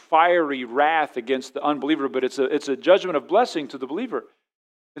 fiery wrath against the unbeliever, but it's a judgment of blessing to the believer.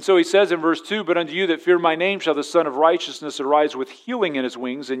 And so he says in verse 2, but unto you that fear my name shall the Son of Righteousness arise with healing in His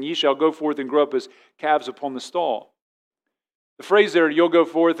wings, and ye shall go forth and grow up as calves upon the stall. The phrase there, you'll go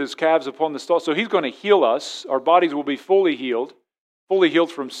forth as calves upon the stall. So He's going to heal us. Our bodies will be fully healed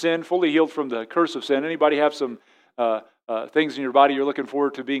from sin, fully healed from the curse of sin. Anybody have some things in your body you're looking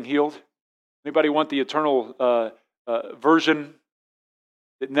forward to being healed? Anybody want the eternal version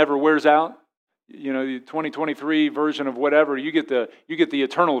that never wears out? You know, the 2023 version of whatever, you get the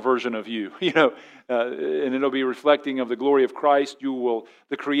eternal version of you, and it'll be reflecting of the glory of Christ.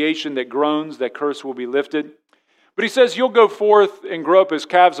 The creation that groans, that curse will be lifted. But he says, you'll go forth and grow up as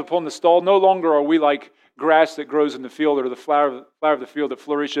calves upon the stall. No longer are we like grass that grows in the field, or the flower of the field that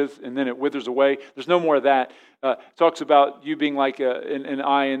flourisheth and then it withers away. There's no more of that. Talks about you being like an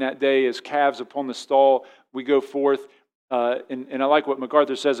eye in that day as calves upon the stall. We go forth. And I like what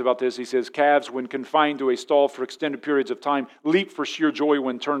MacArthur says about this. He says, calves, when confined to a stall for extended periods of time, leap for sheer joy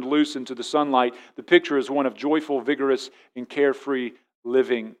when turned loose into the sunlight. The picture is one of joyful, vigorous, and carefree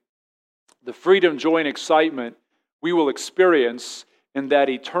living. The freedom, joy, and excitement we will experience in that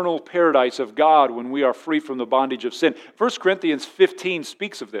eternal paradise of God when we are free from the bondage of sin. 1 Corinthians 15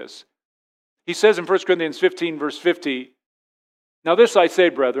 speaks of this. He says in 1 Corinthians 15, verse 50, now this I say,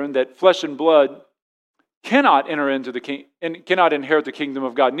 brethren, that flesh and blood cannot enter into cannot inherit the kingdom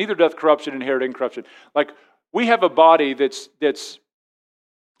of God. Neither doth corruption inherit incorruption. Like, we have a body that's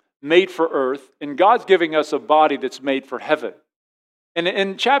made for earth, and God's giving us a body that's made for heaven. And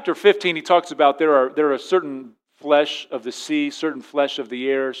in chapter 15, he talks about there are certain flesh of the sea, certain flesh of the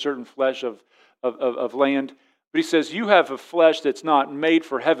air, certain flesh of land. But he says, you have a flesh that's not made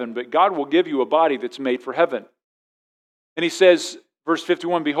for heaven, but God will give you a body that's made for heaven. And he says, verse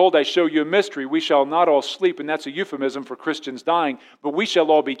 51, behold, I show you a mystery. We shall not all sleep, and that's a euphemism for Christians dying, but we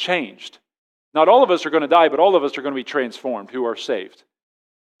shall all be changed. Not all of us are going to die, but all of us are going to be transformed who are saved.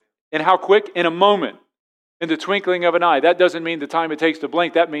 And how quick? In a moment, in the twinkling of an eye. That doesn't mean the time it takes to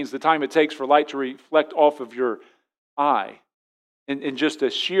blink. That means the time it takes for light to reflect off of your eye in just a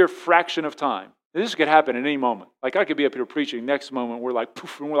sheer fraction of time. This could happen at any moment. Like, I could be up here preaching. Next moment, we're like,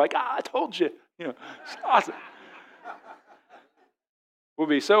 poof, and we're like, I told you. It's awesome. That'd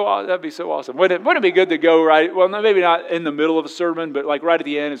be so awesome. Wouldn't it be good to go right? Well, no, maybe not in the middle of a sermon, but like right at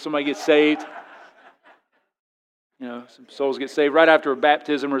the end, and somebody gets saved. Some souls get saved right after a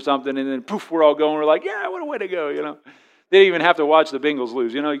baptism or something, and then poof, we're all going. We're like, yeah, what a way to go. They didn't even have to watch the Bengals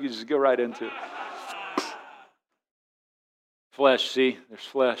lose. You just go right into it. Flesh. See, there's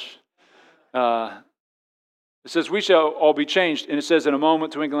flesh. It says, we shall all be changed, and it says, in a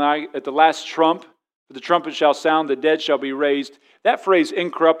moment, twinkling eye, at the last trump, the trumpet shall sound, the dead shall be raised. That phrase,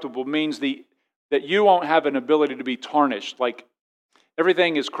 incorruptible, means that you won't have an ability to be tarnished. Like,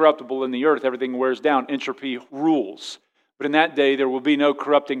 everything is corruptible in the earth. Everything wears down. Entropy rules. But in that day, there will be no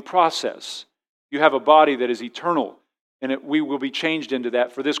corrupting process. You have a body that is eternal, and we will be changed into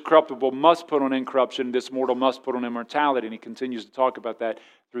that. For this corruptible must put on incorruption. This mortal must put on immortality. And he continues to talk about that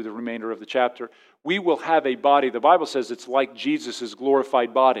through the remainder of the chapter. We will have a body. The Bible says it's like Jesus'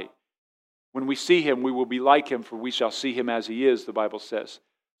 glorified body. When we see Him, we will be like Him, for we shall see Him as He is, the Bible says.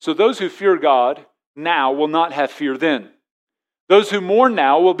 So those who fear God now will not have fear then. Those who mourn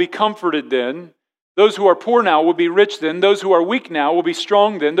now will be comforted then. Those who are poor now will be rich then. Those who are weak now will be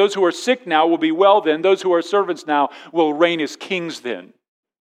strong then. Those who are sick now will be well then. Those who are servants now will reign as kings then.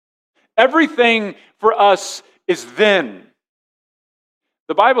 Everything for us is then.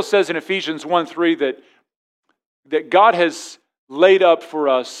 The Bible says in Ephesians 1:3 that God has laid up for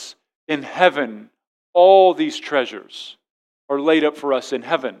us in heaven, all these treasures are laid up for us in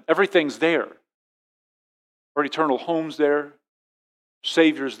heaven. Everything's there. Our eternal home's there.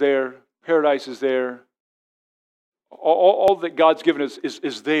 Savior's there. Paradise is there. All that God's given us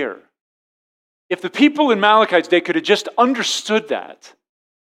is there. If the people in Malachi's day could have just understood that,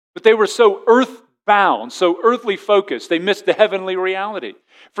 but they were so earthbound, so earthly focused, they missed the heavenly reality.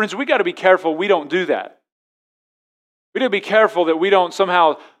 Friends, we got to be careful we don't do that. We got to be careful that we don't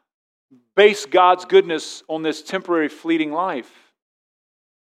somehow base God's goodness on this temporary fleeting life.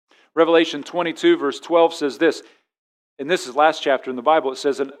 Revelation 22 verse 12 says this, and this is the last chapter in the Bible. It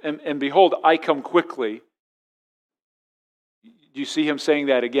says, and behold, I come quickly. Do you see him saying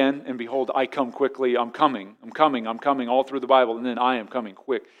that again? And behold, I come quickly. I'm coming, all through the Bible. And then I am coming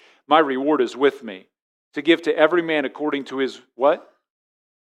quick. My reward is with me to give to every man according to his what?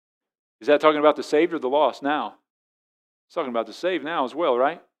 Is that talking about the saved or the lost now? It's talking about the saved now as well,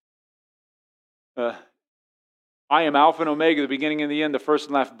 right? I am Alpha and Omega, the beginning and the end, the first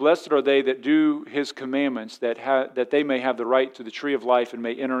and last. Blessed are they that do his commandments, that they may have the right to the tree of life and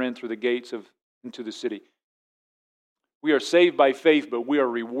may enter in through the gates into the city. We are saved by faith, but we are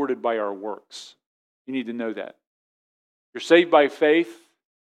rewarded by our works. You need to know that. You're saved by faith,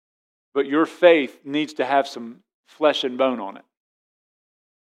 but your faith needs to have some flesh and bone on it.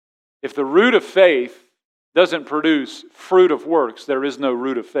 If the root of faith doesn't produce fruit of works, there is no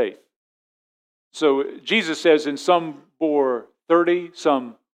root of faith. So Jesus says, in some bore 30,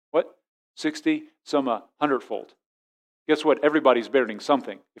 some, 60, some 100-fold. Guess what? Everybody's bearing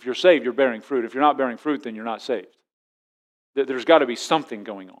something. If you're saved, you're bearing fruit. If you're not bearing fruit, then you're not saved. There's got to be something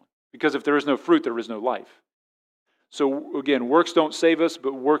going on. Because if there is no fruit, there is no life. So again, works don't save us,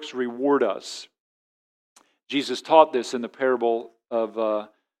 but works reward us. Jesus taught this in the parable of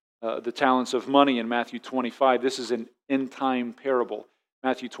the talents of money in Matthew 25. This is an end-time parable.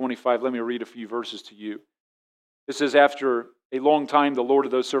 Matthew 25, let me read a few verses to you. It says, after a long time, the Lord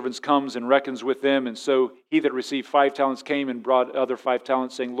of those servants comes and reckons with them. And so he that received 5 talents came and brought other 5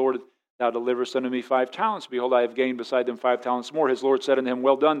 talents, saying, Lord, thou deliverest unto me 5 talents. Behold, I have gained beside them 5 talents more. His Lord said unto him,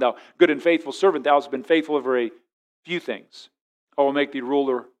 well done, thou good and faithful servant. Thou hast been faithful over a few things. I will make thee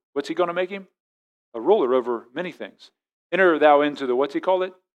ruler. What's he going to make him? A ruler over many things. Enter thou into the, what's he call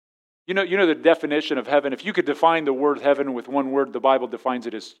it? You know the definition of heaven. If you could define the word heaven with one word, the Bible defines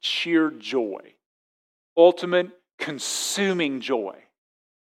it as sheer joy. Ultimate, consuming joy.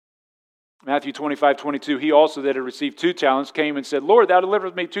 Matthew 25:22, he also that had received 2 talents came and said, Lord, thou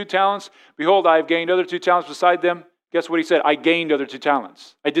deliverest me 2 talents. Behold, I have gained other 2 talents beside them. Guess what he said? I gained other 2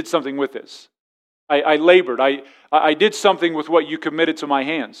 talents. I did something with this. I labored. I did something with what you committed to my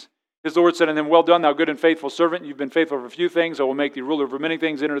hands. His Lord said unto him, well done, thou good and faithful servant. You've been faithful over a few things. I will make thee ruler over many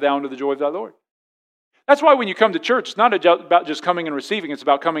things. Enter thou into the joy of thy Lord. That's why when you come to church, it's not about just coming and receiving. It's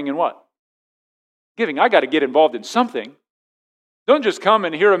about coming and what? Giving. I got to get involved in something. Don't just come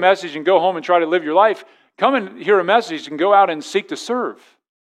and hear a message and go home and try to live your life. Come and hear a message and go out and seek to serve.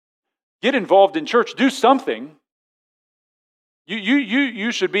 Get involved in church. Do something.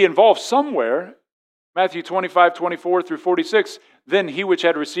 You should be involved somewhere. Matthew 25:24 through 46. Then he which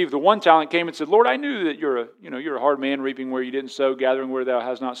had received the 1 talent came and said, Lord, I knew that you're a hard man, reaping where you didn't sow, gathering where thou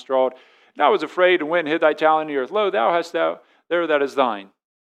hast not strawed. And I was afraid and went and hid thy talent in the earth. Lo, there that is thine.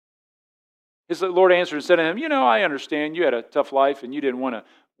 His Lord answered and said to him, I understand you had a tough life and you didn't want to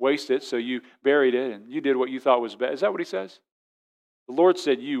waste it, so you buried it and you did what you thought was best. Is that what he says? The Lord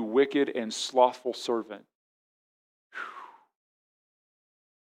said, you wicked and slothful servant.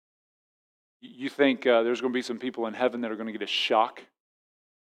 You think there's going to be some people in heaven that are going to get a shock?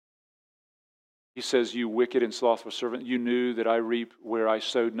 He says, you wicked and slothful servant, you knew that I reap where I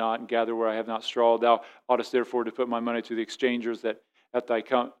sowed not and gather where I have not strawed. Thou oughtest therefore to put my money to the exchangers, that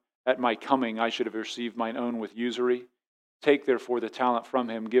at my coming I should have received mine own with usury. Take therefore the talent from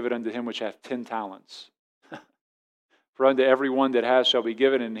him, give it unto him which hath 10 talents. For unto every one that has shall be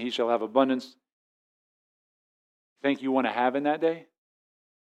given, and he shall have abundance. Think you want to have in that day?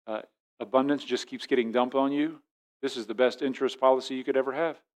 Abundance just keeps getting dumped on you. This is the best interest policy you could ever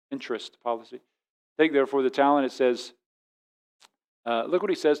have. Interest policy. Take therefore the talent, it says, look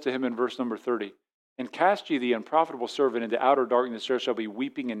what he says to him in verse number 30. And cast ye the unprofitable servant into outer darkness, there shall be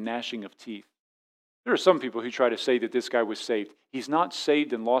weeping and gnashing of teeth. There are some people who try to say that this guy was saved. He's not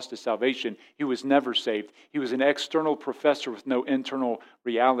saved and lost his salvation. He was never saved. He was an external professor with no internal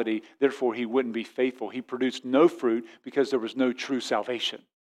reality. Therefore, he wouldn't be faithful. He produced no fruit because there was no true salvation.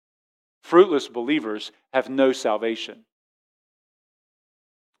 Fruitless believers have no salvation.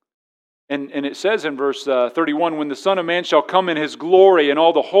 And it says in verse 31, when the Son of Man shall come in his glory and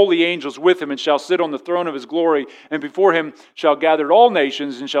all the holy angels with him, and shall sit on the throne of his glory, and before him shall gather all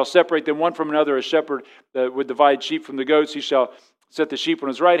nations, and shall separate them one from another, as shepherd would divide sheep from the goats. He shall set the sheep on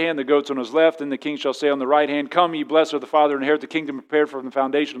his right hand, the goats on his left, and the king shall say on the right hand, Come, ye blessed of the Father, inherit the kingdom prepared from the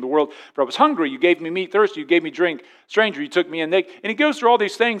foundation of the world. For I was hungry, you gave me meat, thirsty, you gave me drink, stranger, you took me in, naked. And he goes through all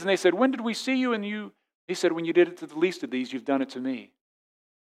these things, and they said, When did we see you? And he said, When you did it to the least of these, you've done it to me.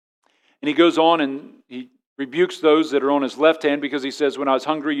 And he goes on and he rebukes those that are on his left hand because he says, When I was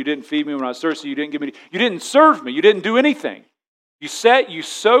hungry, you didn't feed me. When I was thirsty, you didn't give me. You didn't serve me. You didn't do anything. You sat, you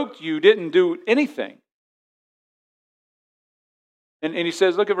soaked, you didn't do anything. And he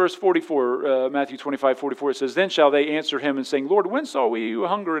says, look at verse 44, Matthew 25:44. It says, Then shall they answer him and saying, Lord, when saw we you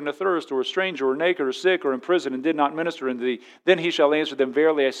hunger and a thirst, or a stranger, or naked, or sick, or in prison, and did not minister unto thee? Then he shall answer them,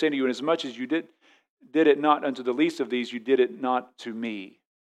 Verily I say to you, inasmuch as you did it not unto the least of these, you did it not to me.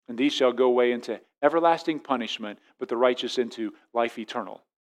 And these shall go away into everlasting punishment, but the righteous into life eternal.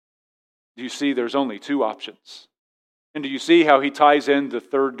 Do you see there's only two options? And do you see how he ties in the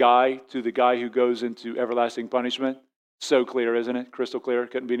third guy to the guy who goes into everlasting punishment? So clear, isn't it? Crystal clear.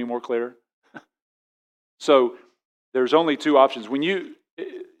 Couldn't be any more clear. So there's only two options.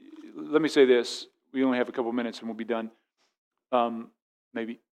 Let me say this. We only have a couple minutes and we'll be done.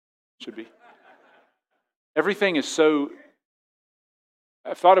 Maybe. Should be. Everything is so,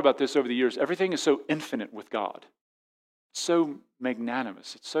 I've thought about this over the years. Everything is so infinite with God. It's so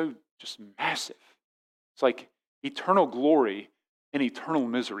magnanimous. It's so just massive. It's like eternal glory and eternal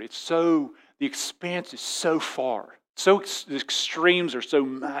misery. The expanse is so far. The extremes are so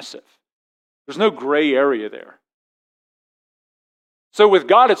massive. There's no gray area there. So with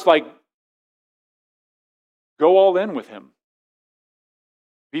God, it's like, go all in with Him.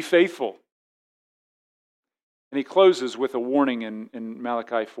 Be faithful. And he closes with a warning in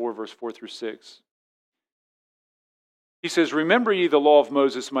Malachi 4, verse 4 through 6. He says, Remember ye the law of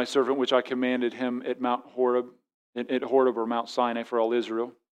Moses, my servant, which I commanded him at Mount Horeb, at Horeb or Mount Sinai for all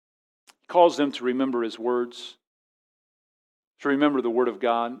Israel. He calls them to remember his words, to remember the word of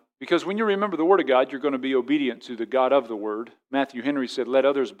God. Because when you remember the word of God, you're going to be obedient to the God of the word. Matthew Henry said, Let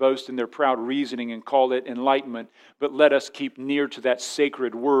others boast in their proud reasoning and call it enlightenment, but let us keep near to that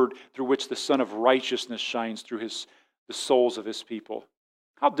sacred word through which the Son of Righteousness shines through the souls of his people.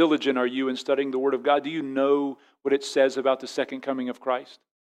 How diligent are you in studying the word of God? Do you know what it says about the second coming of Christ?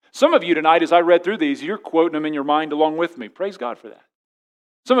 Some of you tonight, as I read through these, you're quoting them in your mind along with me. Praise God for that.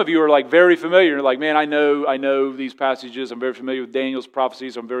 Some of you are like very familiar. You're like, man, I know these passages. I'm very familiar with Daniel's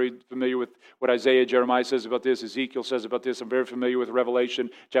prophecies. I'm very familiar with what Isaiah, Jeremiah says about this. Ezekiel says about this. I'm very familiar with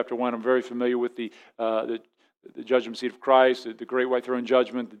Revelation chapter 1. I'm very familiar with the judgment seat of Christ, the great white throne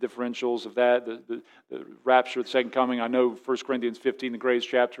judgment, the differentials of that, the rapture, the second coming. I know 1 Corinthians 15, the greatest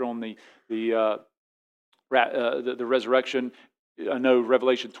chapter on the resurrection. I know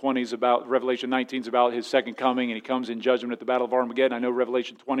Revelation 19 is about his second coming, and he comes in judgment at the battle of Armageddon. I know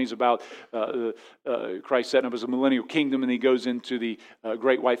Revelation 20 is about Christ setting up as a millennial kingdom, and he goes into the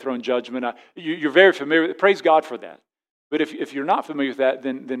great white throne judgment. You're very familiar. Praise God for that. But if you're not familiar with that,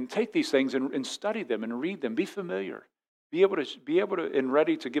 then take these things and study them and read them. Be familiar. Be able to and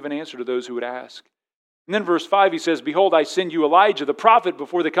ready to give an answer to those who would ask. And then verse 5, he says, Behold, I send you Elijah, the prophet,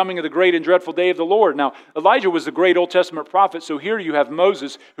 before the coming of the great and dreadful day of the Lord. Now, Elijah was the great Old Testament prophet, so here you have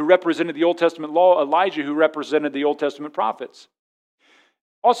Moses, who represented the Old Testament law, Elijah, who represented the Old Testament prophets.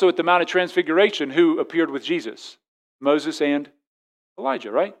 Also at the Mount of Transfiguration, who appeared with Jesus? Moses and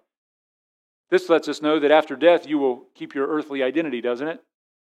Elijah, right? This lets us know that after death, you will keep your earthly identity, doesn't it?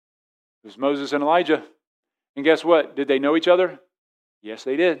 It was Moses and Elijah. And guess what? Did they know each other? Yes,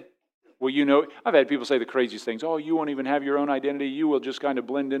 they did. Well, I've had people say the craziest things. Oh, you won't even have your own identity. You will just kind of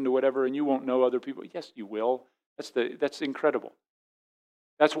blend into whatever, and you won't know other people. Yes, you will. That's incredible.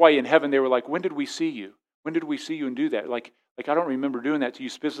 That's why in heaven they were like, when did we see you? When did we see you and do that? Like I don't remember doing that to you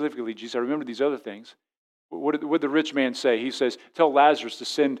specifically, Jesus. I remember these other things. What did the rich man say? He says, tell Lazarus to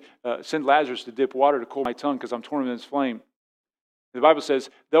send Lazarus to dip water to cool my tongue because I'm tormented in this flame. The Bible says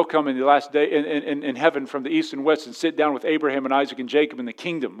they'll come in the last day in heaven from the east and west and sit down with Abraham and Isaac and Jacob in the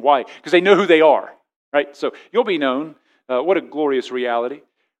kingdom. Why? Because they know who they are, right? So you'll be known. What a glorious reality.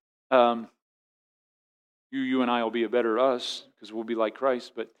 You and I will be a better us because we'll be like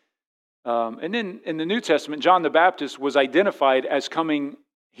Christ. But and then in the New Testament, John the Baptist was identified as coming.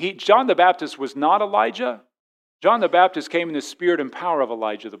 John the Baptist was not Elijah. John the Baptist came in the spirit and power of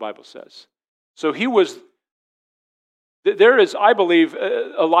Elijah, the Bible says. So he was. There is, I believe,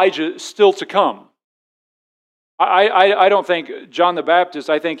 Elijah still to come. I don't think John the Baptist,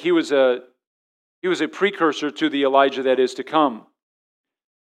 I think he was a precursor to the Elijah that is to come.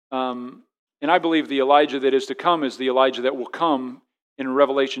 And I believe the Elijah that is to come is the Elijah that will come in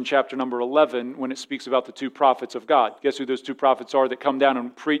Revelation chapter number 11 when it speaks about the two prophets of God. Guess who those two prophets are that come down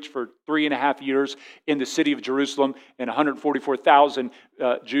and preach for 3.5 years in the city of Jerusalem, and 144,000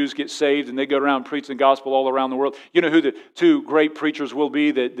 Jews get saved, and they go around preaching the gospel all around the world. You know who the two great preachers will be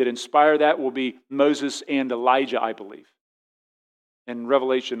that inspire that? Will be Moses and Elijah, I believe. In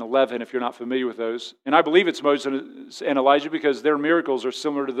Revelation 11, if you're not familiar with those. And I believe it's Moses and Elijah because their miracles are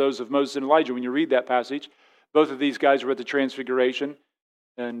similar to those of Moses and Elijah when you read that passage. Both of these guys were at the Transfiguration.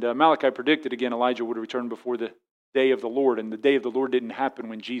 And Malachi predicted, again, Elijah would return before the day of the Lord. And the day of the Lord didn't happen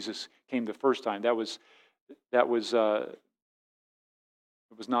when Jesus came the first time. It was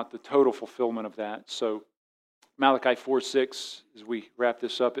not the total fulfillment of that. So Malachi 4:6, as we wrap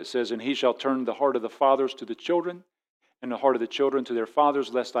this up, it says, "And he shall turn the heart of the fathers to the children, and the heart of the children to their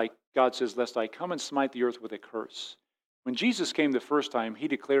fathers, God says, lest I come and smite the earth with a curse." When Jesus came the first time, he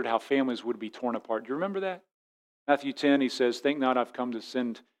declared how families would be torn apart. Do you remember that? Matthew 10, he says, "Think not I've come to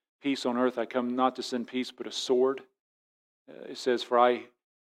send peace on earth. I come not to send peace, but a sword." It says, For I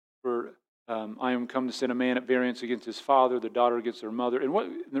am come to send a man at variance against his father, the daughter against her mother.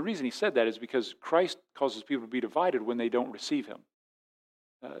 And the reason he said that is because Christ causes people to be divided when they don't receive him.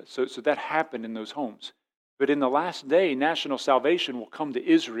 So that happened in those homes. But in the last day, national salvation will come to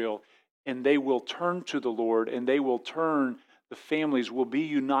Israel, and they will turn to the Lord, and the families will be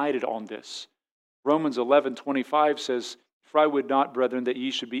united on this. Romans 11:25 says, "For I would not, brethren, that ye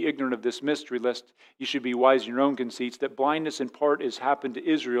should be ignorant of this mystery, lest ye should be wise in your own conceits, that blindness in part is happened to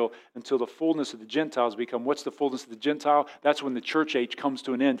Israel until the fullness of the Gentiles become." What's the fullness of the Gentile? That's when the church age comes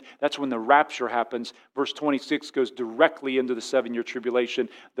to an end. That's when the rapture happens. Verse 26 goes directly into the 7-year tribulation.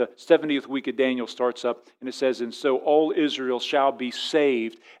 The 70th week of Daniel starts up, and it says, "And so all Israel shall be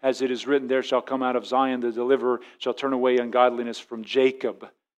saved, as it is written, there shall come out of Zion the deliverer, shall turn away ungodliness from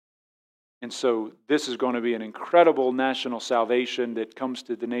Jacob." And so this is going to be an incredible national salvation that comes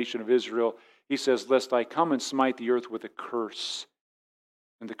to the nation of Israel. He says, "Lest I come and smite the earth with a curse."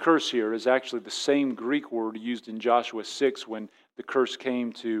 And the curse here is actually the same Greek word used in Joshua 6 when the curse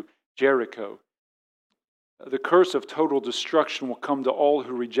came to Jericho. The curse of total destruction will come to all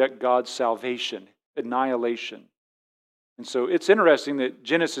who reject God's salvation, annihilation. And so it's interesting that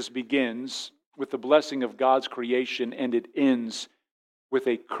Genesis begins with the blessing of God's creation, and it ends with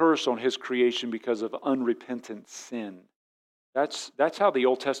a curse on his creation because of unrepentant sin. That's how the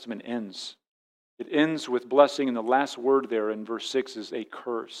Old Testament ends. It ends with blessing, and the last word there in verse 6 is a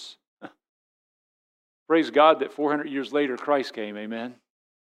curse. Praise God that 400 years later Christ came, amen?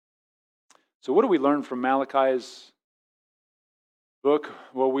 So what do we learn from Malachi's book?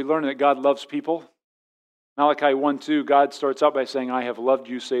 Well, we learn that God loves people. Malachi 1:2, God starts out by saying, "I have loved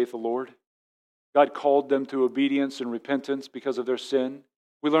you, saith the Lord." God called them to obedience and repentance because of their sin.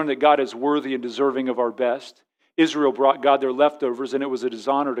 We learn that God is worthy and deserving of our best. Israel brought God their leftovers, and it was a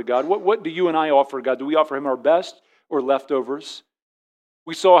dishonor to God. What do you and I offer God? Do we offer Him our best or leftovers?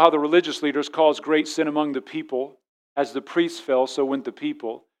 We saw how the religious leaders caused great sin among the people. As the priests fell, so went the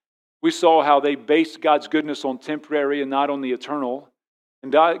people. We saw how they based God's goodness on temporary and not on the eternal.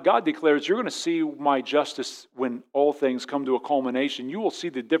 And God declares, you're going to see my justice when all things come to a culmination. You will see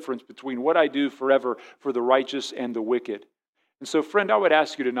the difference between what I do forever for the righteous and the wicked. And so, friend, I would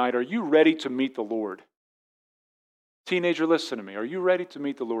ask you tonight, are you ready to meet the Lord? Teenager, listen to me. Are you ready to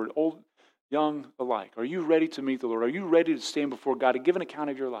meet the Lord? Old, young alike. Are you ready to meet the Lord? Are you ready to stand before God and give an account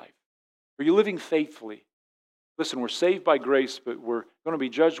of your life? Are you living faithfully? Listen, we're saved by grace, but we're going to be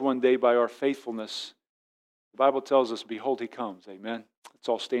judged one day by our faithfulness. The Bible tells us, behold, He comes. Amen. Let's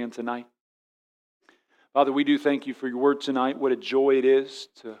all stand tonight. Father, we do thank you for your word tonight. What a joy it is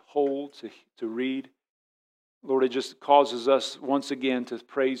to hold, to read. Lord, it just causes us once again to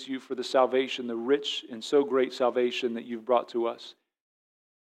praise you for the salvation, the rich and so great salvation that you've brought to us.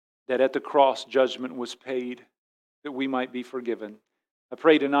 That at the cross, judgment was paid, that we might be forgiven. I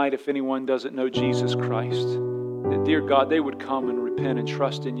pray tonight, if anyone doesn't know Jesus Christ, that, dear God, they would come and repent and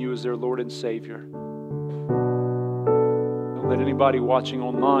trust in you as their Lord and Savior. Don't let anybody watching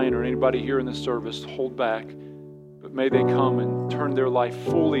online or anybody here in the service hold back, but may they come and turn their life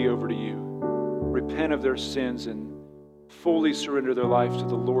fully over to you, repent of their sins, and fully surrender their life to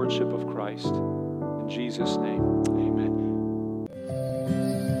the Lordship of Christ. In Jesus' name, amen.